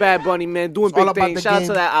 Shout out to Bad Bunny, man, doing It's all big about things. the Shout out game.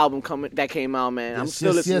 to that album that came out, man. I'm Yes,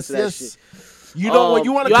 still yes, listening to that yes, shit. yes. You know when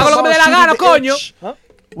you want to Yo come hago lo out que me dé la shooting gana, the coño. itch,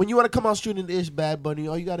 when you want to come out shooting the ish, Bad Bunny,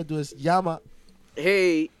 all you gotta do is llama.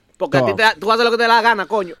 Hey, Porque a ti tú haces lo que te da la gana,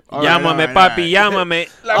 coño. Llámame, papi, llámame.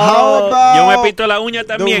 How Yo me about pinto la uña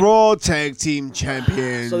the también. Raw Tag Team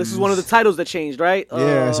Champions? So this is one of the titles that changed, right?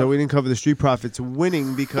 Yeah, so we didn't cover the Street Profits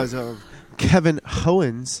winning because of Kevin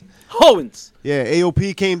Owens. Owens. Yeah,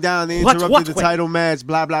 AOP came down. They What? interrupted the title match.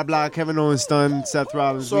 Blah, blah, blah. Kevin Owens stunned Seth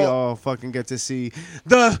Rollins. We all fucking get to see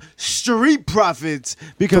the Street Profits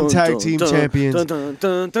become tag team champions.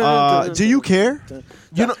 Do you care?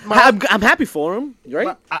 You know, I'm happy for him,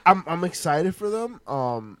 right? I'm excited for them.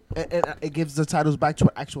 And it gives the titles back to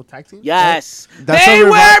an actual tag team. Yes. That's They a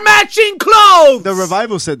wear matching clothes. The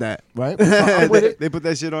Revival said that. Right? So I'm with it. They put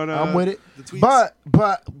that shit on. I'm with it. The tweets.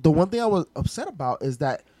 But the one thing I was upset about is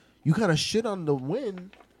that you kind of shit on the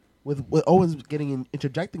win with Owens getting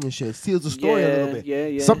interjecting and shit. It steals the story a little bit.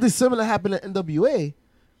 Yeah. Something similar happened at NWA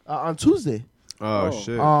on Tuesday. Oh,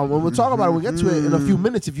 shit. When we're talking about it, we'll get to it in a few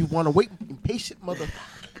minutes if you want to wait. Patient mother.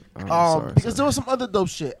 Because there was some other dope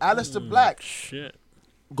shit. Aleister Black Shit.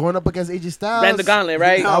 going up against AJ Styles. Ran the gauntlet,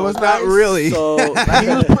 right? I was not really. So Like, he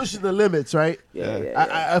was pushing the limits, right?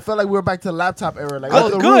 yeah. I felt like we were back to the laptop era. Like, Oh,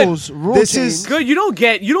 the good. rules This change. is- Good, you don't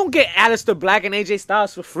get Aleister Black and AJ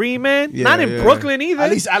Styles for free, man. Yeah, Not in yeah. Brooklyn either.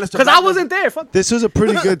 At least Aleister because Black I wasn't there. Fuck. This was a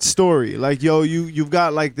pretty good story. Like, yo, you've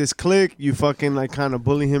got like this clique. You fucking like kind of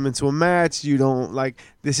bully him into a match. You don't like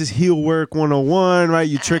this is heel work 101, right?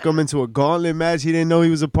 You trick him into a gauntlet match he didn't know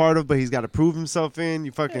he was a part of, but he's got to prove himself in.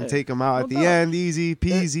 You fucking take him out at the end, easy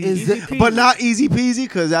peasy, Is it- but not easy peasy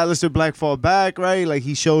because Aleister Black fought back, right? Like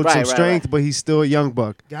he showed some Right, strength, right. but he's still a young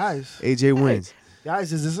buck. Guys, AJ wins.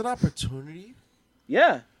 is this an opportunity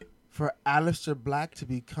Yeah. for Aleister Black to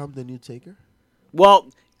become the new Taker? Well,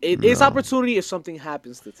 it is opportunity if something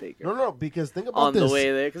happens to Taker No, because think about on this. the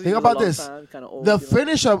way there. 'cause he Think was a about long this. time, kinda old, The you know?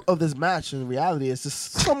 finish of this match in reality is to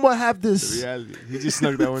somewhat have this. Reality. He just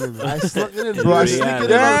snuck that one in there. I snuck it in, bro. I sneak it in all the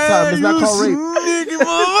Yeah, time. It's not called rape.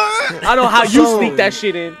 I don't know how you So- sneak that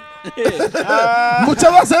shit in. Mucha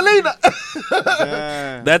vaselina.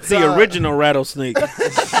 Yeah. That's the original rattlesnake.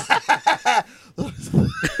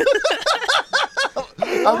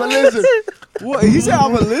 I'm a lizard. What? He said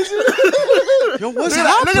I'm a lizard? Yo, what's Look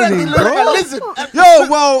at that happening, thing. Look like a bro? lizard. Yo,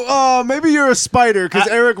 well, maybe you're a spider because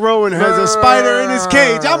Eric Rowan has a spider in his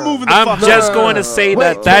cage. I'm moving the I'm fuck just out. going to say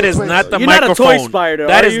Wait, that wait, is wait. not the You're not a microphone. toy spider,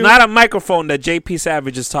 That are is you? not a microphone that JP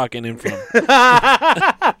Savage is talking in from.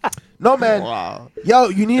 No, man. Wow. Yo,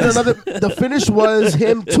 you need another. The finish was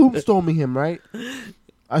him tombstoning him, right?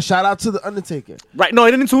 A shout out to the Undertaker. Right? No,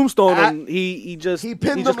 he didn't tombstone I- him. He just He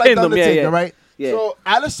pinned him just like pinned the him. Yeah, Undertaker, yeah. right? Yeah. So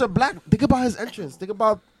Aleister Black, think about his entrance. Think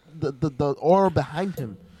about the aura behind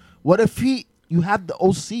him. What if you have the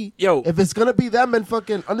OC? Yo. If it's gonna be them and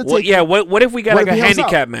fucking Undertaker. Well, yeah, what if we got What like if a he helps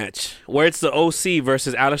handicap match where it's the OC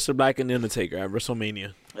versus Aleister Black and The Undertaker at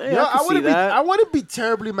WrestleMania? Yeah, Yo, I can see that. I wouldn't be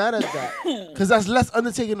terribly mad at that because that's less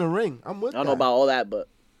Undertaker in the ring. I'm with I don't that. know about all that, but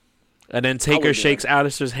And then would Taker do shakes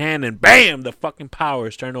Aleister's hand and bam, the fucking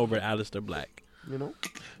powers turn over Aleister Black. You know,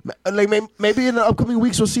 like maybe in the upcoming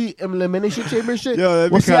weeks we'll see Elimination Chamber shit. Yo, that'd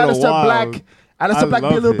be we'll see kinda Aleister wild. Black. I Aleister Black be a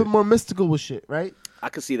love little it. bit more mystical with shit, right? I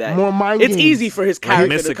can see that. More mind It's games. easy for his character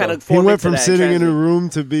to mystical. kind of He form went into from that sitting in a transit. room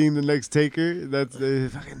to being the next Taker. That's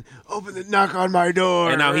fucking open the knock on my door.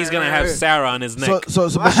 And now he's gonna have Sarah on his neck. So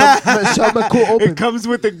Michelle McCool open. It comes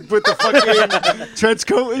with the fucking trench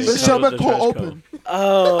coat and shit. Michelle Shows the McCool trench open.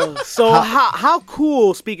 Oh, so how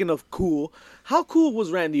cool? Speaking of cool, how cool was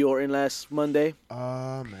Randy Orton last Monday?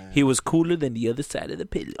 Oh man, He was cooler than the other side of the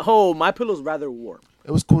pillow. Oh, my pillow's rather warm.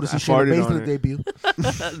 it was cool to see I Shayna farted on Baszler it. debut.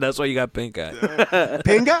 That's why you got pink eye.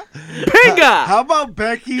 Pinga? Pinga! How about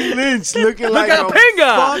Becky Lynch looking like at a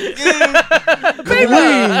Pinga! fucking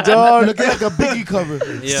queen, dog? Looking like a Biggie cover.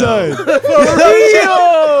 Yeah. Son.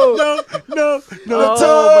 Yo! No. Oh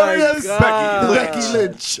my Notorious God. Becky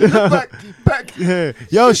Lynch. Becky. Yeah.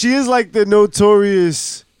 Yo, she is like the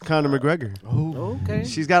notorious Conor McGregor. Okay.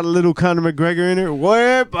 She's got a little Conor McGregor in her.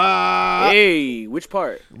 Wepa! Hey, which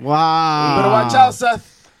part? Wow. Better watch out,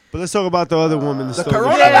 Seth. But let's talk about the other woman. the stole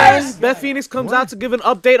Coronavirus. show. Yes, Beth Phoenix comes out to give an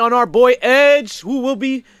update on our boy Edge, who will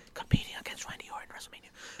be competing against Randy Orton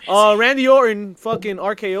at WrestleMania. Randy Orton fucking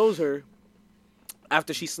RKO's her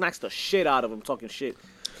after she snacks the shit out of him, talking shit.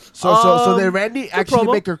 So did Randy actually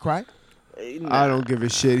promo. make her cry? I don't give a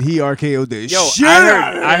shit. He RKO'd the Yo, shit.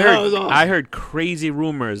 I heard crazy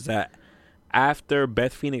rumors that after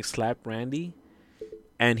Beth Phoenix slapped Randy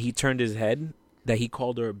and he turned his head, that he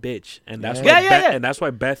called her a bitch, and that's Yeah. why Yeah. and that's why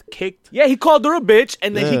Beth kicked, Yeah, he called her a bitch,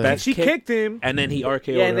 and then Yeah. she kicked him. and then he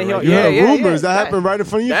RKO'd Yeah, and then her. right? he- Yeah, yeah, rumors yeah. that happened right in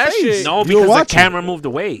front of your That face. shit- No, You were because the watching. camera moved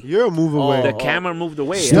away. You're a move away. The camera moved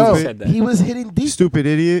away. Stupid. And Yo, he said that. he was hitting deep, Stupid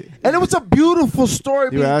idiot. and it was a beautiful story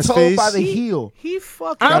You being ass told face. by the heel. He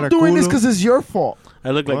fucking. I'm doing this culo. because it's your fault. I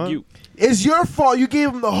look like What? you. It's your fault. You gave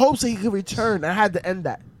him the hopes that he could return. I had to end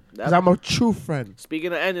that because I'm a true friend. Speaking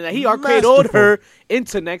of ending that, he Masterful. arcade'd her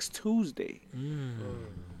into next Tuesday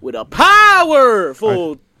with a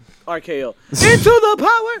powerful RKO into the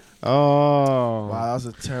power. Oh. Wow, that was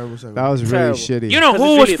a terrible segment. That was really Terrible. shitty. You know 'Cause who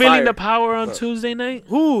it's was really feeling fire. the power on Tuesday night?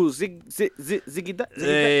 Who? Ziggy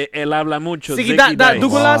Dice? El habla mucho. Ziggy Ziggy Dice.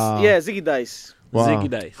 Douglas? Wow. Yeah, Ziggy Dice. Wow. Ziggy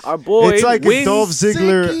Dice. Our boy. It's like if wins. Dolph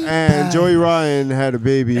Ziggler Ziggy and Dice. Joey Ryan had a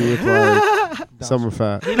baby with like summer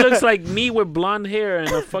fat. He looks like me with blonde hair and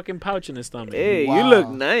a fucking pouch in his stomach. Hey, Wow. you look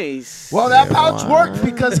nice. Well, that pouch worked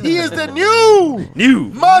because he is the new New.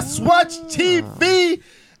 must-watch TV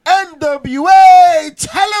NWA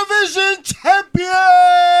Television Champion.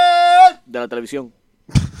 De la televisión.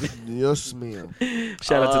 Dios mío.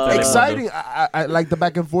 Shout out to Telemundo. Exciting. I like the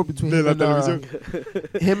back and forth between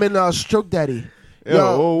him and Stroke Daddy.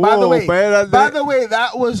 Yo, by the whoa, way, espérate.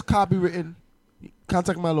 that was copywritten.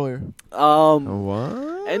 Contact my lawyer.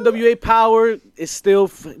 What? NWA Power is still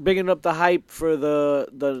bigging up the hype for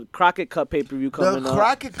the Crockett Cup pay-per-view The coming up.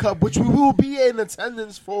 Crockett Cup, which we will be in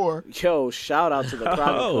attendance for. Yo, shout out to the Crockett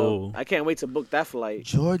Oh. Cup. I can't wait to book that flight.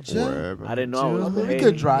 Georgia. Wherever. I didn't know I was I mean, we hey.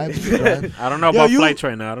 could drive. We could drive. I don't know Yo, about you- flights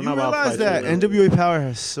right now. I don't know You about realize flights that right now. NWA Power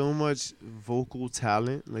has so much vocal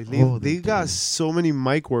talent. Like they, Oh, they they got do. so many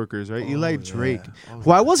mic workers, right? Eli yeah. Drake, Oh,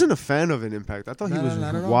 who I wasn't a fan of in Impact. I thought he No, was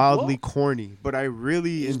not at all. wildly corny, but I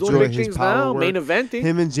really He's doing enjoy big his things power now, work. main eventing.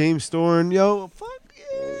 Him and James Storm, yo, fuck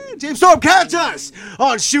yeah, James Storm, catch us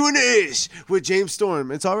on Shooting the Ish with James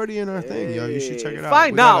Storm. It's already in our thing, yo. You should check it out.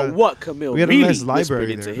 Find We out got a- what Camille we got a really nice whispered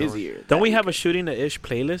library into there his going. ear. Don't we have a shooting the ish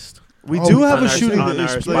playlist? We Oh, do have on a our- Shooting on the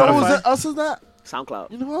our Ish You know Spotify. who playlist. was that? Us is that?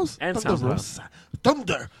 SoundCloud. You know who else? And Thunder SoundCloud. Rosa.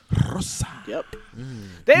 Thunder Rosa. Yep.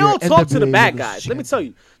 They You're all talk to the NWA bad Women's guys. Let me champion. tell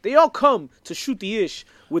you, they all come to shoot the ish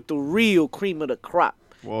with the real cream of the crop.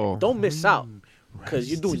 Whoa. Don't miss out,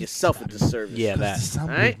 because you're doing yourself a disservice. Yeah, that. The soundboard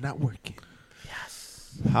Alright. not working.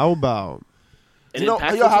 How about An Yo,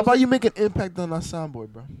 impactful yo, how Tuesday? about you make an impact on our soundboard,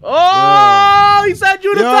 bro? Oh, he said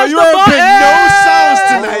you to Yo, touch you the ain't button. picked no sounds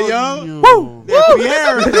tonight, yo. Woo!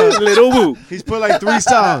 Yeah, Little woo, he's put like 3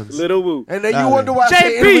 sounds. little woo. And then you Alright. wonder why I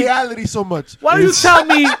say in JP. reality so much. Why don't you tell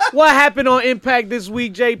me what happened on Impact this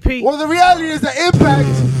week, JP? Well, the reality is that Impact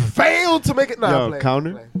failed to make it. Nah, Yo, I'm playing,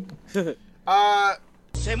 counter? I'm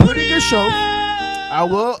playing. Pretty good show. I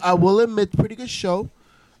will admit, pretty good show.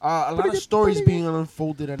 A lot of stories being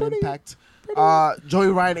unfolded at Impact. Joey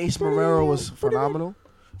Ryan, Ace Marrero was phenomenal.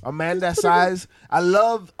 A man that size. I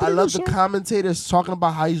love the commentators talking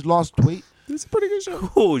about how he's lost weight. It's a pretty good show.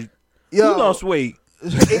 Who Yo, lost weight?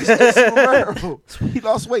 Ace Marrero. He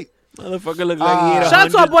lost weight. Motherfucker look like he ate Shout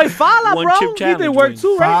out to our 100 boy Fala, one bro. chip He did challenge work wins.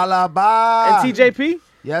 too, right? Falaba. And TJP.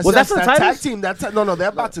 Yes, Was yes, that for the tag titles? team. No, they're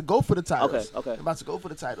about to go for the titles. Okay. They're about to go for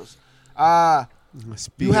the titles.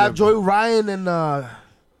 Speaking You have of Joey Ryan and blah,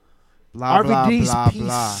 blah, RVD's blah,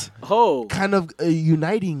 piece blah. Oh, kind of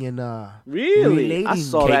uniting and really? I relating.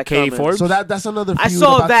 saw that Katie coming. Forbes? so that's another I feud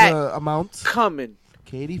saw about that. the amount. Coming.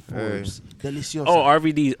 Katie Forbes, Deliciosa. Oh,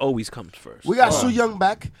 RVD always comes first. We got Su Young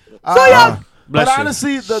back. Young! Bless But you.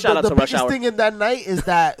 honestly, Shout out the to Rush biggest Hour. thing in that night is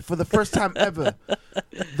that for the first time ever,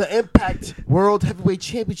 the Impact World Heavyweight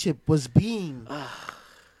Championship was being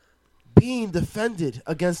defended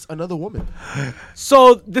against another woman.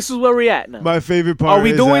 So this is where we're at now. My favorite part Are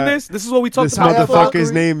we is doing that this? This is what we talked This about. before? Valkyrie.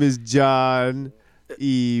 motherfucker's name is John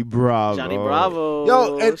E. Bravo. Johnny Bravo.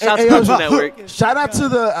 Yo, and Shout yo, out to Cartoon Network. Shout out to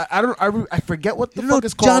the I forget what the You know fuck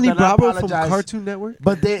it's called. Johnny and I Bravo from apologize. Cartoon Network?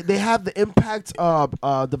 But they have the Impact Hey,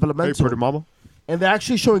 developmental, pretty mama. and they're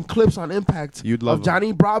actually showing clips on Impact. You'd love of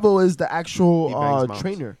Johnny Bravo is the He actual bangs moms.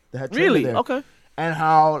 trainer, the head trainer Really? there. Okay. And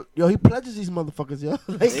how he pledges these motherfuckers, yo.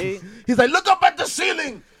 Like, Hey. he's like, look up at the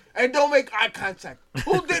ceiling and don't make eye contact.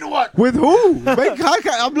 Who did what? With who? Make contact.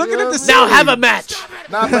 I'm looking You know at the what I mean? Now ceiling. have a match.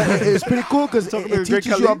 Nah, but it's pretty cool because it, Talking to it Greg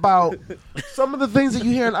teaches you Khali. about some of the things that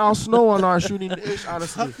you hear in Al Snow on our shooting the ish.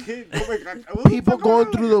 Honestly, people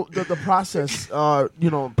going through the process,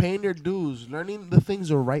 paying their dues, learning the things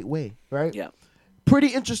the right way, right? Yeah. Pretty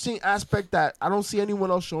interesting aspect that I don't see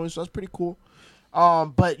anyone else showing, so that's pretty cool.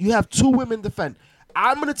 But you have 2 women defend.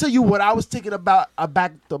 I'm gonna tell you what I was taken by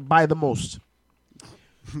the most.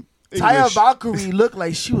 Taya English. Valkyrie looked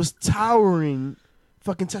like she was towering,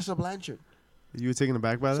 fucking Tessa Blanchard. You were taken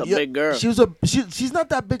aback by that? Some big girl. She's not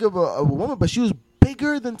that big of a woman, but she was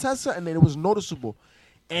bigger than Tessa, and it was noticeable.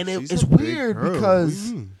 And She's it's a big weird girl. because What do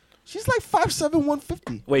you mean? she's like 5'7",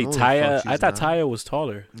 150. Wait, No, the Taya. fuck I she's thought not. Taya was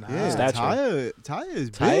taller. Yeah, Stature. Taya is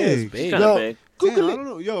big. Taya is big. She's kind of Yo, big. Damn, Google I it. don't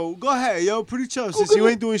know. Yo, go ahead. Yo, pretty chill. Since Google you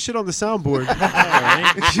it. ain't doing shit on the soundboard.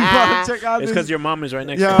 Alright. you want to check out It's this? because your mom is right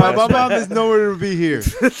next Yeah, to you. my mom is nowhere to be here.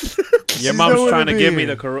 Your She's mom's nowhere trying to be give me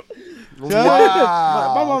here. the corona. Yeah.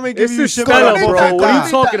 Wow. My mom ain't This giving you is shit. Stella, about bro. that. What are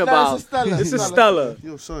you talking No, about? this is Stella. This is Stella.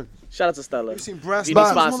 Stella. Yo, son, Shout out to Stella. you seen brass We need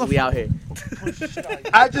bottles, sponsors. We out here.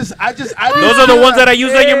 I just. Those are the ones that I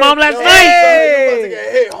used on your mom last night.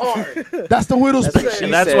 Hey! That's the widow's That's peak. what she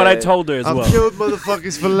And that's what I said. told her as I've well. killed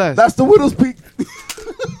motherfuckers for less. That's the widow's peak.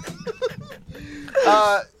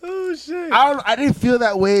 Oh shit! I didn't feel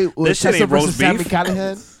that way with This shit Tessa ain't versus roast Sami beef.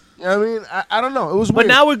 Callihan. You know what I mean? I don't know. It was But weird.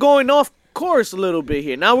 now we're going off course a little bit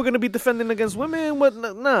here. Now we're gonna be defending against women. What?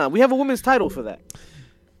 Nah, we have a women's title for that.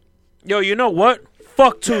 Yo, you know what?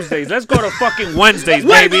 Fuck Tuesdays. Let's go to fucking Wednesdays,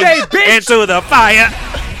 baby. Wednesday, bitch! Into the fire.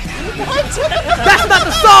 That's not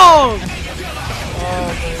the song.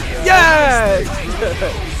 Yes.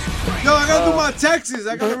 Yo, I gotta do my taxes.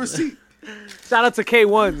 I got a receipt. Shout out to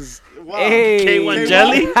K1s. Wow. Hey. K1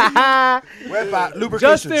 jelly? Where about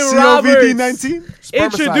lubrication? Justin Roberts COVD-19?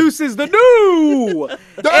 introduces the new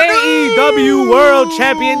AEW World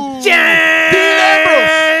Champion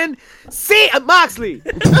Jan C. Moxley.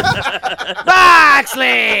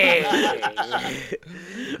 Moxley.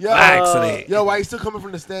 Yo, Moxley. yo, why you still coming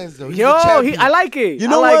from the stands though? He's the Yo, champion. I like it. You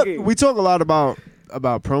know I like what? It. We talk a lot about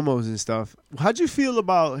promos and stuff. How'd you feel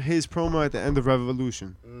about his promo at the end of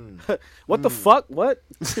Revolution? What the fuck? What?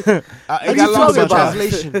 It you got lost talking in about?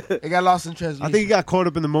 translation. It got lost in translation. I think he got caught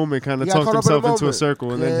up in the moment, kind of He got talked caught up in the himself into a moment.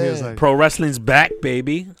 circle, and then he was Yeah. like, Pro wrestling's back,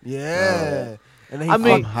 baby. Yeah. And then he I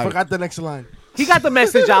mean- forgot the next line. He got the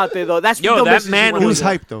message out there though. That's Yo, the that message man you he wanna was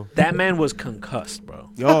get. hyped though. That man was concussed, bro.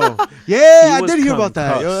 Yo, yeah, I was did hear about that.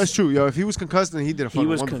 Yo, concussed. that's true. Yo, if he was concussed, then he did a He fucking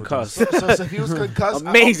was wonderful concussed. So if he was concussed,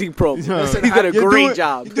 Amazing promo. Yeah. He did a You're great doing-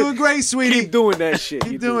 job. You're doing great, sweetie. Keep doing that shit.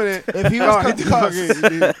 Keep doing it. If he was concussed,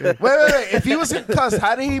 wait. If he was concussed,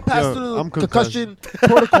 how did he pass Yo, through I'm the concussed. concussion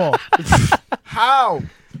protocol? How?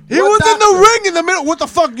 He What was in doctor? the ring in the middle. What the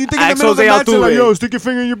fuck? You think in the Ask middle of the Jose match, you're like, Altuve. yo, stick your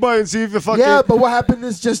finger in your butt and see if it fucking. Yeah, but what happened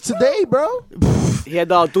is just today, bro. He had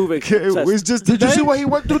the Altuve it test. was just Did you today? see what he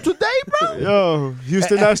went through today, bro? Yo,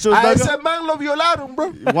 Houston Astros. A duggout? ese man lo violaron,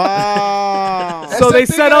 bro. Wow. So Ese they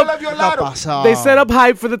set tigre up- lo violaron. Pasado. They set up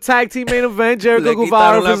hype for the tag team main event. Jericho Le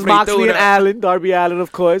Guevara quitaron la versus Moxley and fritura. Allen. Darby Allen,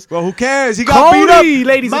 of course. Well, who cares? He got beat Cody, up.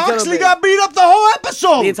 ladies and Moxley gentlemen. got beat up the whole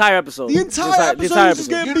episode. The entire episode. The entire episode, he just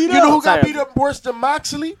You, getting beat you know who up. got Sorry. beat up worse than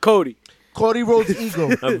Moxley? Cody. Cody Rhodes'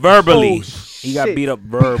 ego. Verbally. Oh, He got shit. beat up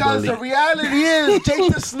Because verbally. the reality is,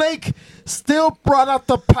 Jake the Snake still brought out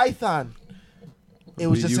the python. It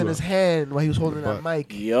was Beat just you in up. his hand while he was holding that But-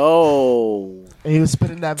 mic. Yo. And he was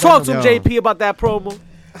spitting that Talk venom. to Yo. JP about that promo.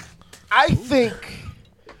 I think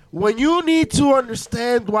when you need to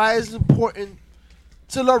understand why it's important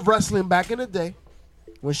to love wrestling back in the day,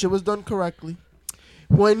 when shit was done correctly,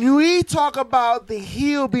 when we talk about the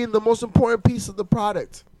heel being the most important piece of the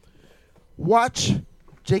product, watch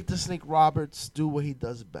Jake the Snake Roberts do what he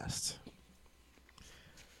does best.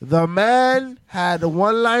 The man had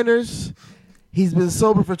one-liners. He's been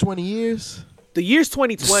sober for 20 years. The year's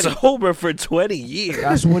 2020. Sober for 20 years.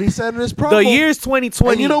 That's what he said in his promo. The year's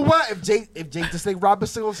 2020. And you know what? If Jake the Snake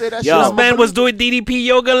Robertson gonna say that Yo. shit, This I'm man gonna was doing DDP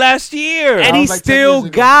yoga last year. and That he was like 10 still years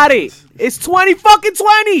ago. got it. It's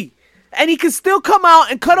 20 and he can still come out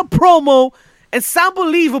and cut a promo and sound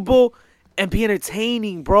believable and be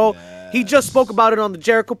entertaining, bro. He just spoke about it on the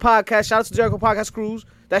Jericho podcast. Shout out to Jericho Podcast Cruise.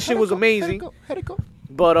 That shit was amazing. How'd it go?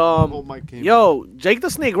 But mic came yo, Jake the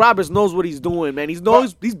Snake Roberts knows what he's doing, man. He's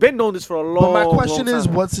been knowing this for a long. But my question long is,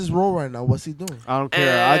 time. what's his role right now? What's he doing? I don't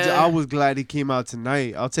care. I was glad he came out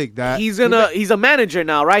tonight. I'll take that. He's a manager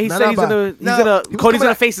now, right? He Nah, said nah, he's but- gonna nah, he was Cody's coming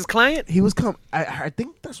gonna at- face his client. He was come. I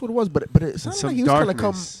think that's what it was. But it sounded Some like he was gonna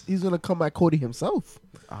come. darkness. He's gonna come at Cody himself.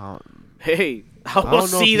 Hey, don't I'll know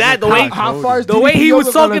see if that he's the a way cop. How far is the way DDP he was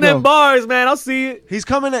Yoga gonna talking go? in bars, man. I'll see it. He's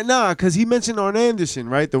coming at because he mentioned Arn Anderson,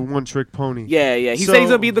 right? The one-trick pony. Yeah. He So- said he's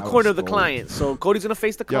gonna be in the That corner was of the cold. client. So Cody's gonna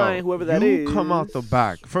face the Yo, client, whoever that you is. come out the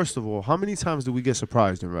back. First of all, how many times do we get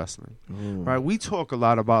surprised in wrestling? Right? We talk a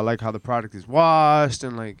lot about like how the product is washed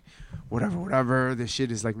and like whatever. This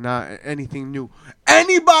shit is like not anything new.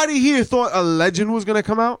 Anybody here thought a legend was gonna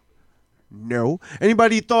come out? No.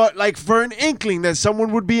 Anybody thought like for an inkling that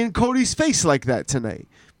someone would be in Cody's face like that tonight?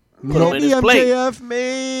 Put him in Maybe his plate. MJF,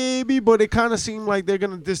 maybe, but it kind of seemed like they're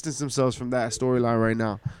gonna distance themselves from that storyline right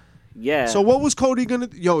now. Yeah. So what was Cody gonna?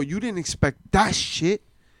 Yo, you didn't expect that shit,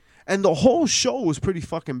 and the whole show was pretty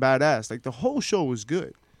fucking badass. Like the whole show was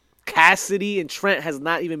good. Cassidy and Trent has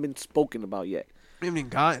not even been spoken about yet. We haven't even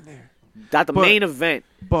gotten there. That the But- main event.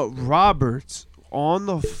 But Roberts on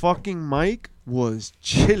the fucking mic was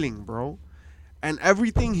chilling, bro. And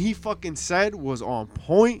everything he fucking said was on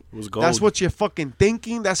point. It was gold. That's what you're fucking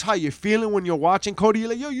thinking. That's how you're feeling when you're watching Cody. You're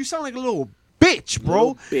like, yo, you sound like a little bitch, bro.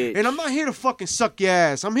 Little bitch. And I'm not here to fucking suck your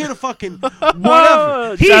ass. I'm here to fucking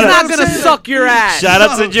whatever. He's Shout not out- gonna suck your ass. Shout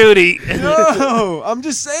out to Judy. Yo, I'm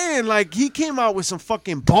just saying, like, he came out with some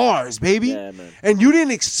fucking bars, baby. Yeah, man. And you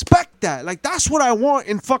didn't expect that. Like, that's what I want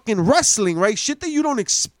in fucking wrestling, right? Shit that you don't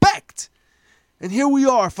expect. And here we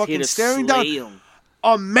are, Here fucking to staring down slay 'em.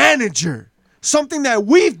 a manager. Something that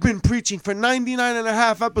we've been preaching for 99 and a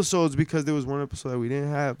half episodes because there was one episode that we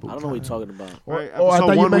didn't have. I don't know what you're talking about. Right, I episode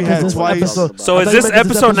thought you one we meant had this twice. episode. So I is thought you this meant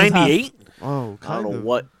episode half. 98? Oh, I don't know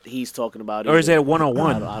what he's talking about. Or is either. it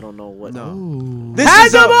 101? I don't know what. No. Ooh. This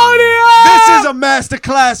is a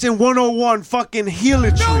masterclass in 101 fucking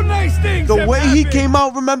healatry. Nice things The way he came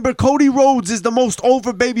out, remember, Cody Rhodes is the most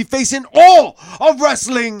over baby face in all of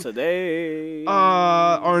wrestling. Today.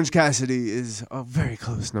 Orange Cassidy is a very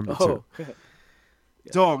close number two. Oh.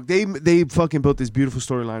 Dog, they fucking built this beautiful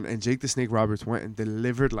storyline, and Jake the Snake Roberts went and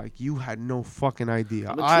delivered like you had no fucking idea.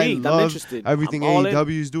 I'm I intrigued. I'm love interested. everything I'm all in.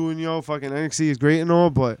 AEW is doing, yo. Fucking NXT is great and all,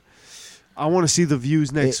 but I want to see the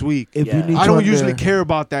views next week. If Yeah. you need I to don't under- usually care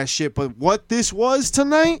about that shit, but what this was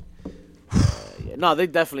tonight, Yeah, no, they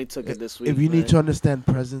definitely took it this week. If you man. need to understand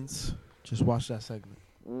presence, just watch that segment.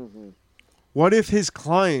 what if his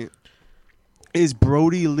client is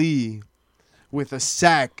Brody Lee with a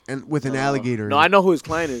sack and with an alligator? No, in I it? know who his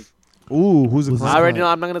client is. Ooh, who's the Who's I client? already know.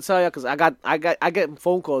 I'm not gonna tell you because I get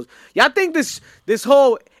phone calls. Y'all think this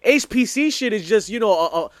whole HPC shit is just a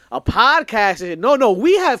podcast? And shit. No,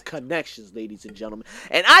 we have connections, ladies and gentlemen,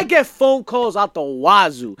 and I get phone calls out the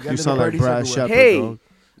wazoo. got You little sound like birdies Brad everywhere. Shepard, Hey, dog.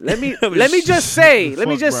 let me just say, Fuck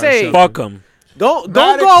Brad Shepard. Fuck him. don't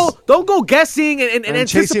Maddox. go guessing and And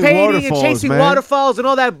chasing anticipating and waterfalls, chasing man. waterfalls and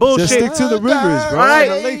all that bullshit. Just stick to the rivers, bro. All right,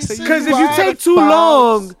 The lakes that you- because if you take too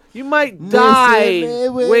long, you might die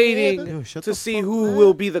waiting Yo, shut to the see fuck who up.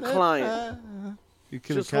 will be the client. You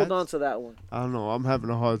killing Just hold cats? on to that one. I don't know. I'm having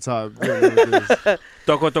a hard time. dealing with this.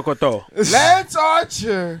 Toko. Lance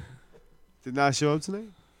Archer. Did not show up tonight?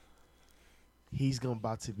 He's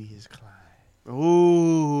about to be his client.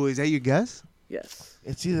 Ooh, is that your guess? Yes.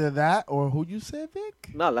 It's either that or who you said,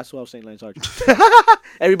 Vic? No, that's what I was saying, Lance Archer.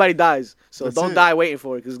 Everybody dies, so That's don't it. die waiting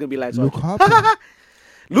for it because it's gonna be Lance Luke Archer. Harper.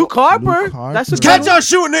 Luke Harper. Luke Harper. That's a Catch good out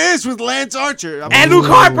shooting the ace with Lance Archer. And Luke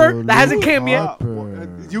Harper. That hasn't came yet.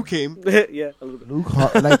 Harper. You came. Yeah, a little bit. Luke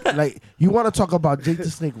Harper. like you want to talk about Jake the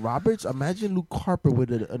Snake Roberts? Imagine Luke Harper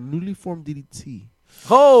with a newly formed DDT.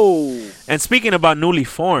 Oh, And speaking about newly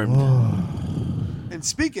formed, And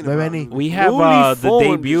speaking Wait, of Manny. we have Newly the formed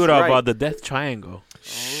debut is of right. the Death Triangle.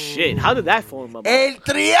 shit! How did that form up? El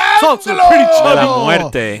Triángulo Talk to him pretty De la chubby.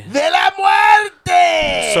 Muerte. De la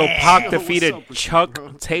Muerte. So Pac What's defeated up with you, Chuck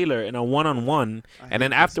bro? Taylor in a one-on-one, and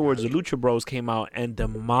then afterwards the Lucha Bros came out and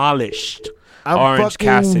demolished I'm Orange fucking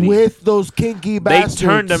Cassidy. with those kinky They bastards.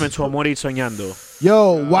 turned them into a Morir Soñando.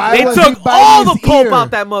 Yo, why They was took he biting all the his Pope ear?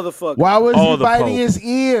 out that motherfucker. Why was All he the biting Pope. his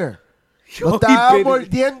ear? Yo, Lo he estaba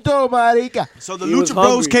bit it. mordiendo, marica. So the He was Lucha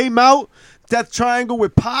Bros hungry. came out. Death Triangle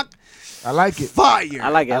with Pac. I like it. Fire. I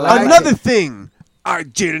like it. I I like like it. Another thing I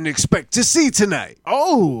didn't expect to see tonight.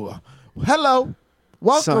 Oh, hello.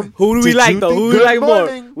 Welcome. Son. Who do we Did like you though? think- Who do we Good like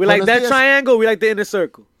morning. more? We like Buenos that dias. triangle. We like the inner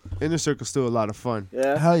circle. Inner Circle's still a lot of fun.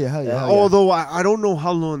 Yeah. Hell yeah, hell yeah. Hell yeah. Although I don't know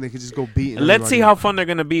how long they could just go beating. Let's see everybody how up. fun they're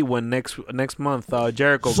gonna be when next month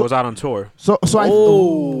Jericho So- goes out on tour. So I.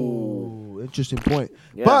 Oh. Oh, interesting point.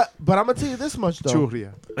 Yeah. But I'm gonna tell you this much though.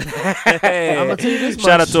 Churria. I'm gonna tell you this much.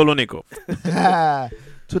 Shout out to Olunico.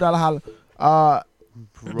 $2 holla.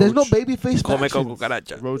 There's no babyface Come con factions.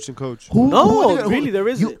 cucaracha. Roach and Coach. Who? No, who- really, there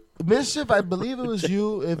isn't. You, Mischief, I believe it was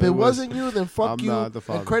you. If It it was. wasn't you, then fuck I'm you. not the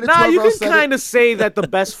father. And credit Nah, to you whoever can said it. kind of say that the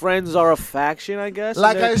best friends are a faction, I guess. and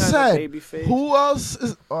Like they're I kinda said, babyface. who else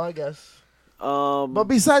is? Oh, I guess. Um, But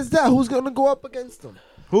besides that, who's gonna go up against them?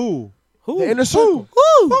 Who? who? The inner circle.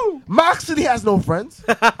 Who? Moxley has no friends.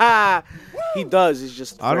 He does. He's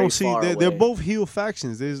just. I very don't see. far They're away. both heel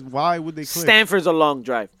factions. There's why would they click? Stanford's a long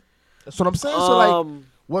drive. That's what I'm saying. So like, Um,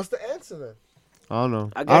 what's the answer then? I don't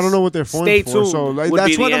know. I I, guess don't know what they're formed stay for. tuned So like, would that's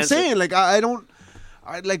be the what I'm answer. saying. Like I don't.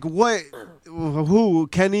 I like what? Who?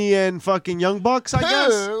 Kenny and fucking Young Bucks. I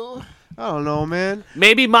guess. I don't know, man.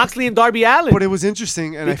 maybe Moxley and Darby Allin But it was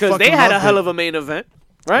interesting, and because I they fucking had a loved hell it. of a main event,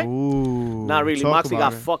 right? Ooh, Not really. talk Moxley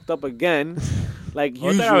about got it. fucked up again, like Otra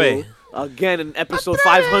usual. vez. Again, in episode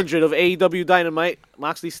 500 of AEW Dynamite,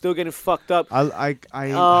 Moxley's still getting fucked up. I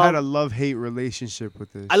had a love-hate relationship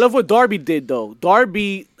with this. I love what Darby did, though.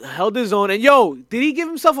 Darby held his own. And, yo, did he give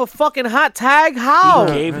himself a fucking hot tag? How?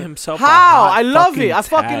 He gave himself a How? hot I love fucking it. I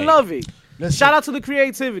fucking tag. love it. Listen, Shout out to the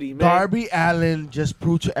creativity, man. Darby Allin just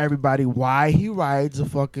proved to everybody why he rides a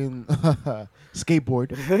fucking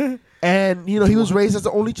skateboard. And, you know, he was raised as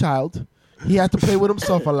the only child. He had to play with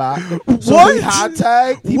himself a lot. So What? he hot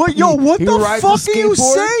tagged. What? Yo, what he the rides a fuck are you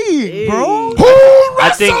skateboard. saying, bro? Who I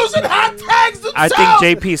think- wrestles and hot tags themselves? I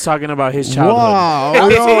think JP's talking about his childhood. Wow.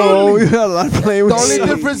 Yo, you got a lot of playing The with only shit.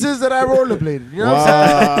 difference is that I rollerbladed. You know what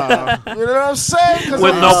I'm saying? Wow. You know what I'm saying? 'Cause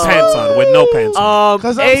With I'm no pants on. With no pants on.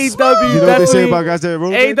 'Cause I'm AEW smart. You know what they say definitely. about guys that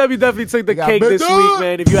roll? AEW definitely took the They got cake big this dude. week,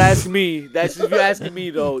 man. If you ask me, that's if you asking me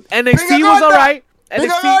though. NXT Big was on that. alright. Big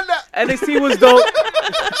NXT, on that. NXT was dope.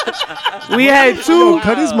 We had Yo, two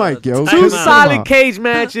cut his mic, yo. Two two Time solid cage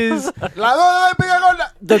matches. La- big on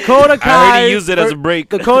that. Dakota I Kai. already used it as a break.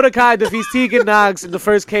 Dakota Kai defeats Tegan Knox in the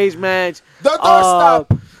first cage match. The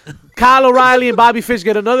doorstop. Kyle O'Reilly and Bobby Fish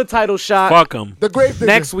get another title shot Fuck him. The great thing.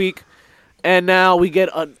 next week, and now we get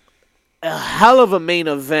a hell of a main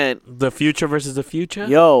event. The future versus the future?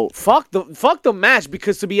 Yo, fuck the match,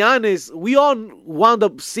 because to be honest, we all wound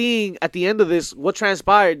up seeing at the end of this what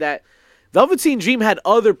transpired, that Velveteen Dream had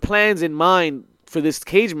other plans in mind for this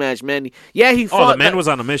cage match, man. Yeah, he fought. Oh, the man was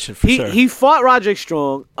on a mission for sure. He fought Roderick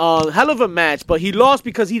Strong. Hell of a match, but he lost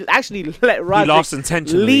because he actually let Roderick He lost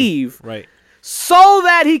intentionally. leave Right. so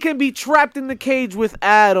that he can be trapped in the cage with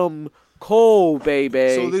Adam Cole,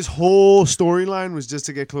 baby. So this whole storyline was just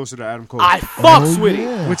to get closer to Adam Cole. I fucks with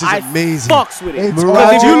yeah. it. Which is I amazing. fucks with it. It's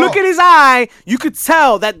Because if you all- look at his eye, you could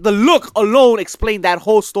tell that the look alone explained that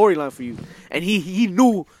whole storyline for you. And he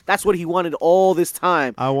knew that's what he wanted all this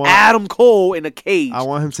time. I want- Adam Cole in a cage. I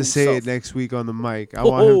want him to say it next week on the mic. I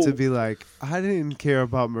want him to be like, I didn't care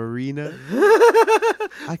about Marina.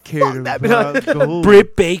 I cared that about Gold.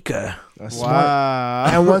 Britt Baker. That's smart. Wow.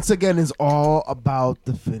 And once again, it's all about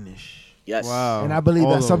the finish. Yes. Wow. And I believe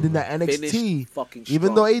All that's something over. that NXT, Finished fucking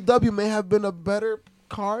even strong. though AEW may have been a better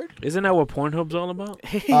card, Isn't that what Pornhub's all about?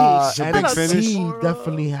 a big finish. NXT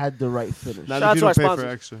definitely had the right finish. Not Shout if out you to don't our pay for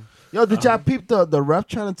sponsors. extra. Yo, did y'all peep the ref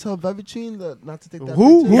trying to tell Velveteen not to take that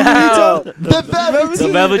Who? picture? Who Yeah. did he The Velveteen.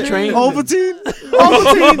 The Velvet Train? Ovaltine?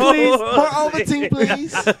 Ovaltine, please. More Ovaltine,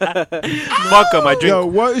 please. Fuck him. I drink. Yo,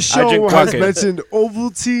 what show drink has Quaker. mentioned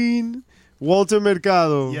Ovaltine, Walter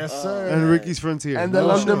Mercado, Yes, sir. and Ricky's Frontier? And the No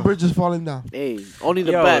London show. Bridge is falling down. Hey, only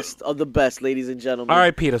the Yo. best of the best, ladies and gentlemen. All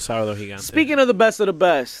right, Peter Sardo Gigante. Speaking of the best,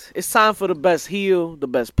 it's time for the best heel, the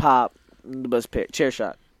best pop, and the best chair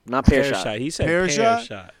shot. Not pear Pear shot. shot. He said Pear pear shot?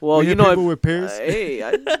 shot. Well, We you hit know, people with pears? hey,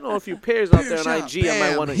 I know a few pears out there on Shot, IG. I might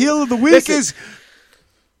bam. want to. Heel of the week Listen. is.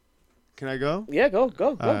 Can I go? Yeah, go. I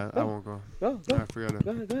won't go. Go. I forgot it.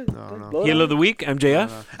 Go ahead. No. Blow it Heel out. of the week, MJF.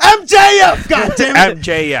 MJF! God damn it!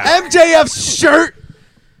 MJF. MJF's shirt!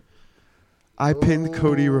 I pinned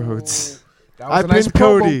Cody Rhodes. That was I a nice pinned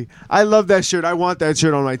promo. Cody. I love that shirt. I want that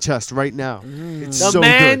shirt on my chest right now. It's The so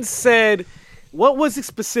man good. said, what was it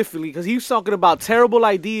specifically? Because he was talking about terrible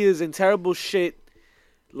ideas and terrible shit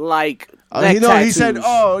like neck He said, tattoos.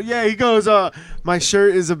 oh, yeah, he goes, my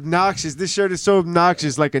shirt is obnoxious. This shirt is so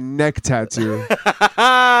obnoxious, like a neck tattoo.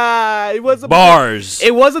 it was a Bars.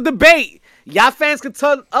 It was a debate. Y'all fans can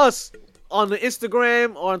tell us on the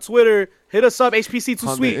Instagram or on Twitter. Hit us up, HPC Too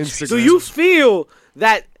On the Sweet. Instagram. Do you feel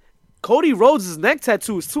that Cody Rhodes' neck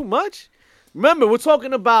tattoo is too much? Remember, we're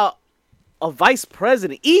talking about a vice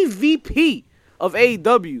president, EVP of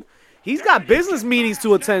AEW. He's got business meetings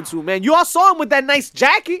to attend to, man. You all saw him with that nice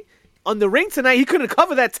jacket on the ring tonight. He couldn't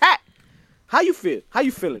cover that tat. How you feel? How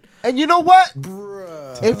you feeling? And you know what?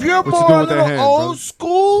 If you're What you more doing a with that little hand, old brother?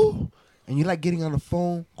 school and you like getting on the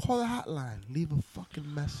phone, call the hotline. Leave a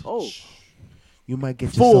fucking message. Oh. You might get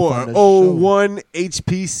yourself on the show. 401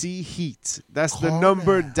 HPC Heat. That's the Call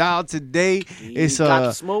number that. dial today. It's got the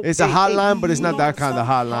a smoke. it's a Hey, hotline, but it's not that kind of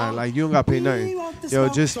hotline. Like you don't gotta pay nothing. Yo,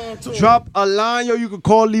 just drop a line. Yo, you can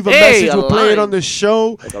call, leave a Hey, message. a We'll play it line. on the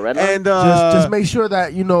show. Like a red line? And Just make sure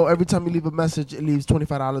that, every time you leave a message, it leaves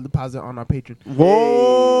 $25 deposit on our Patreon.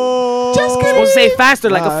 whoa. Just It's supposed to say faster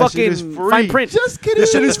like Nah, a that shit is fucking free. fine print. Just kidding.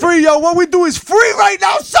 This shit is free, yo. What we do is free right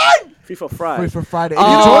now, son. Free for Friday. free for Friday. Oh.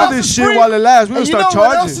 And you know Enjoy what else this is shit free? while it lasts. We're And gonna you know start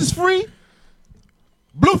what else charging. is free?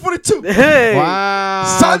 Blue 42. Hey.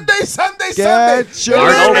 Wow. Sunday. Get your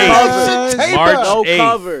March Little 8th. Carlson Taper. March No 8th.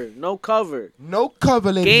 cover. No cover. No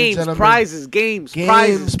cover, ladies and Games, gentlemen. prizes, games, Games,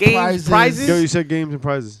 prizes, games, prizes. prizes. Yo, you said games and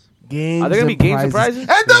prizes. Games Are there gonna be and games and prizes?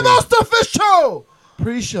 And the most official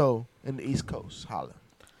pre-show in the East Coast. Holla.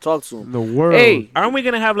 Talk to him. The world. Hey, Aren't we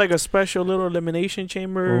gonna have like a special little elimination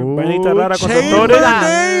chamber? Oh, Benita Rara contra Chamber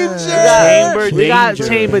todos? Danger. we got Danger.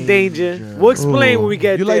 Chamber Danger. We'll explain when we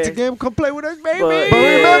get You there. like the game? Come play with us, baby. But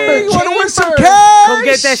remember, you wanna win some Chamber. cash? Come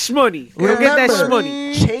get that shmoney. Come get that Remember,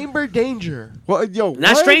 shmoney. Chamber Danger. Well, yo,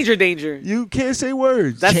 Not what? Stranger Danger. You can't say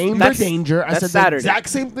words. That's- Chamber Danger. I that's said Saturday. the exact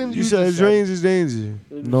same thing you said just Strange is danger.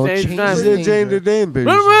 No, Same Chamber time. You Danger. said James the Danger.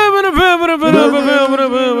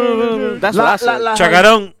 That's what I said.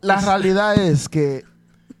 Chacarón. La realidad es que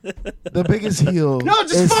the biggest heel. No,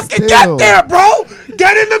 just is fucking still- get there, bro.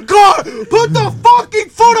 Get in the car. Put the fucking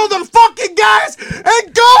foot on the fucking gas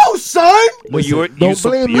and go, son. Well, you were Don't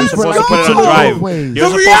blame me you're for supposed to liking put it to on look drive. both ways. You're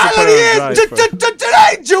The supposed to put reality it on is drive first.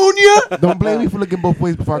 today, Junior. Don't blame me for looking both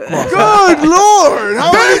ways before I cross. Good Lord.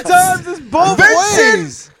 How many Vince. times is both Vincent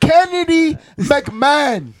ways? Kennedy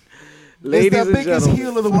McMahon Ladies is the and biggest gentlemen.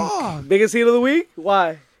 heel of the week Biggest heel of the week?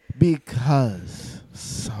 Why? because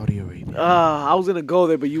Saudi Arabia. I was gonna go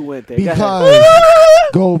there, but you went there. Go ahead.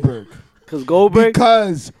 Because Goldberg. Because Goldberg.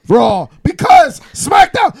 Because Raw. Because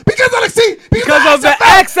SmackDown. Because NXT. Because of the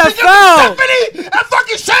Because XFL. of Stephanie and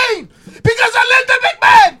fucking Shane. Because of Linda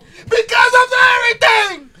McMahon. Because of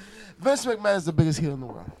everything. Vince McMahon is the biggest heel in the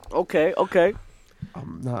world. Okay.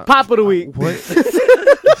 I'm not. Pop of the week. What?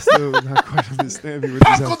 Still not quite understanding what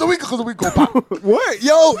Pop this goes the week because the week go pop. What?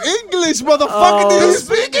 Yo, English, motherfucker. Did you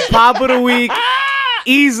speak it? Pop of the week.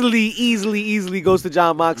 Easily goes to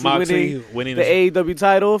John Moxley, Moxley winning the AEW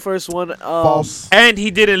title. First one. False. And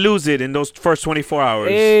he didn't lose it in those first 24 hours.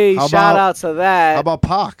 Hey, How shout about- out to that. How about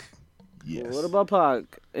Pac? Yes. What about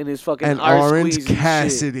Pac and his fucking And arse Orange squeezing shit?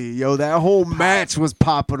 Cassidy, yo, that whole match was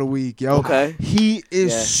pop of the week, yo. Okay. He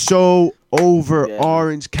is Yeah. so over. Yeah.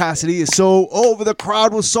 Orange Cassidy is so over. The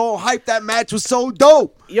crowd was so hyped. That match was so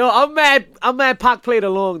dope. Yo, I'm mad Pac played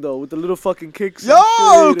along though with the little fucking kicks. and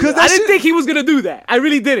Yo, shit. 'cause that I didn't shit- think he was gonna do that. I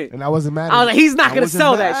really didn't. And I wasn't mad I was at like, it. he's not I gonna wasn't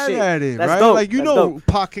sell that mad shit. at it, That's right? dope. Like, you That's know, dope.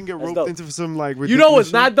 Pac can get That's roped dope. into some like You ridiculous know what's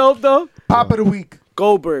shit. not dope though? Pop of the week.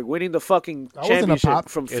 Goldberg winning the fucking That wasn't a championship pop.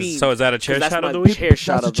 from Fiend. So is that a chair 'Cause that's shot my of the week? chair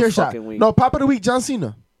shot That's a of chair the shot. fucking week. No, Pop of the week, John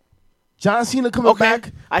Cena. John Cena coming Okay,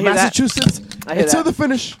 back. I hear that. Massachusetts. I hear Until that. the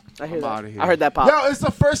finish. I hear I'm that. outta here. I heard that pop. Yo, it's the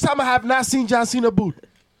first time I have not seen John Cena booed.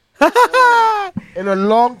 In a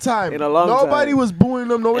long time. In a long Nobody time. was booing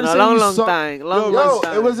him. Nobody In a said long, he long sucked. time. Yo, Long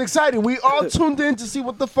time. it was exciting. We all tuned in to see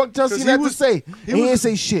what the fuck John 'Cause Cena he had was- to say. he He was- ain't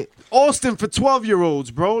say shit. Austin for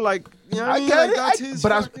 12-year-olds, bro. Like, you know what I I mean? get Like, it. that's his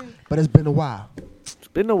fucking- But it's been a while. It's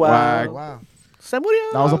been a while. Wag. Somebody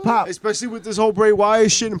That was a pop. Especially with this whole Bray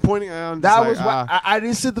Wyatt shit and pointing out. That was why I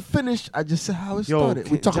didn't say the finish. I just said how it Yo, started.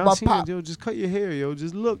 We talk John about Cena, pop. Yo, just cut your hair, yo.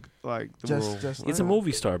 Just look like the role. He's a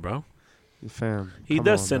movie star, bro. Fam. He come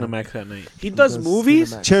does on, man. Cinemax at night. He does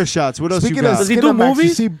movies. Cinemax. Chair shots. What else Speaking you of got? Does he do Cinemax,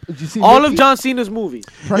 movies? did you see All Nikki? of John Cena's movies.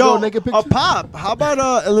 Prego naked a picture? pop. How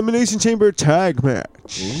about Elimination Chamber tag match?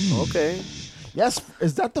 Okay. Yes.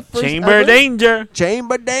 Is that the first Chamber ever? Danger.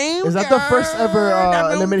 Chamber Danger. Is that the first ever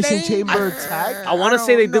Elimination Chamber tag? I want to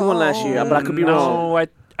say they did one last year, but I could be wrong. No,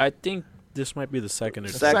 I think this might be the second or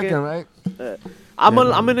Second. Second, right? I'm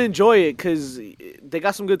gonna enjoy it because they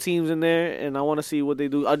got some good teams in there, and I want to see what they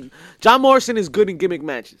do. John Morrison is good in gimmick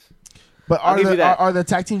matches. But I'll are give you the, that. are the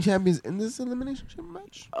tag team champions in this Elimination Chamber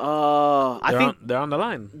match? I think they're on the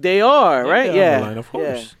line. they are right. they're Yeah, on the line, of course.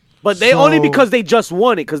 Yeah. But they So- only because they just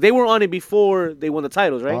won it because they were on it before they won the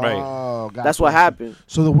titles, right? Right. Oh, gotcha. That's what happened.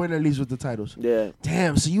 So the winner leaves with the titles. Yeah.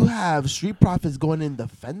 Damn. So you have Street Profits going in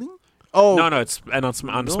defending? Oh, No, it's and on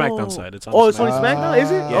the SmackDown side. It's on Oh, the it's on SmackDown. SmackDown,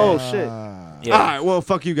 is it? Yeah. Oh shit. Yeah. All right, well,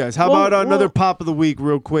 fuck you guys. How Whoa, about another whoa. pop of the week,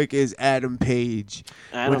 real quick, is Adam Page.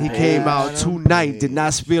 Adam when he Page. came out Adam tonight, did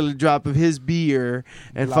not Page. spill a drop of his beer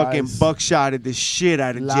and fucking Lies. buckshotted the shit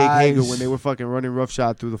out of Jake Lies. Hager when they were fucking running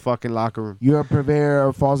roughshod through the fucking locker room. You're a purveyor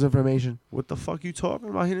of false information. What the fuck you talking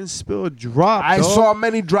about? He didn't spill a drop. I dog. saw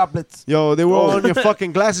many droplets. Yo, they were all on your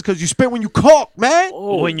fucking glasses because you spit when you caulk, man.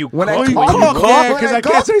 Oh. When you When I cook, caulk, when you caulk, yeah, when 'cause I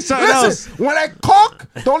can't caulk- say something listen, else. When I caulk,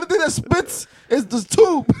 the only thing that spits is the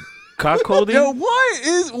tube. cockholding. Yo, what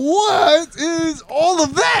is all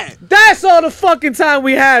of that? That's all the fucking time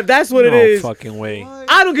we have. That's what it No is. fucking way.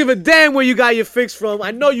 I don't give a damn where you got your fix from. I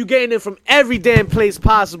know you getting it from every damn place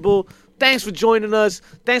possible. Thanks for joining us.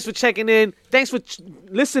 Thanks for checking in. Thanks for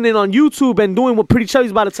listening on YouTube and doing what Pretty Chubby's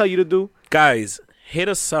about to tell you to do. Guys, hit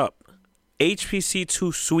us up.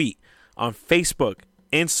 HPC2 Suite on Facebook,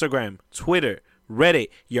 Instagram, Twitter, Reddit,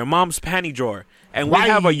 your mom's panty drawer. And we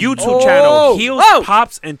have a YouTube channel, Heels,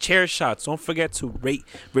 Pops, and Chair Shots. Don't forget to rate,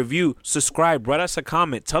 review, subscribe, write us a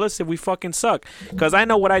comment. Tell us if we fucking suck. Because I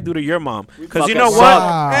know what I do to your mom. Because you know fucking what?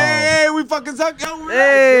 suck. Hey, we we fucking suck. Yo, relax,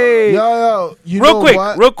 Hey. Yo, you know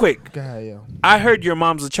what? Real quick. Go ahead, yo. I heard your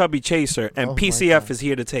mom's a chubby chaser, and Oh my PCF God. is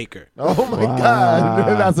here to take her. Oh my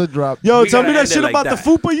God, that's a drop. Yo, We tell gotta me that end it shit like about that. the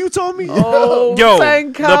fupa you told me. Oh, Yo,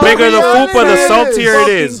 thank the God. bigger the reality fupa, the is- saltier it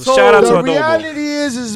is. Fucking Shout out The to Adobo. reality is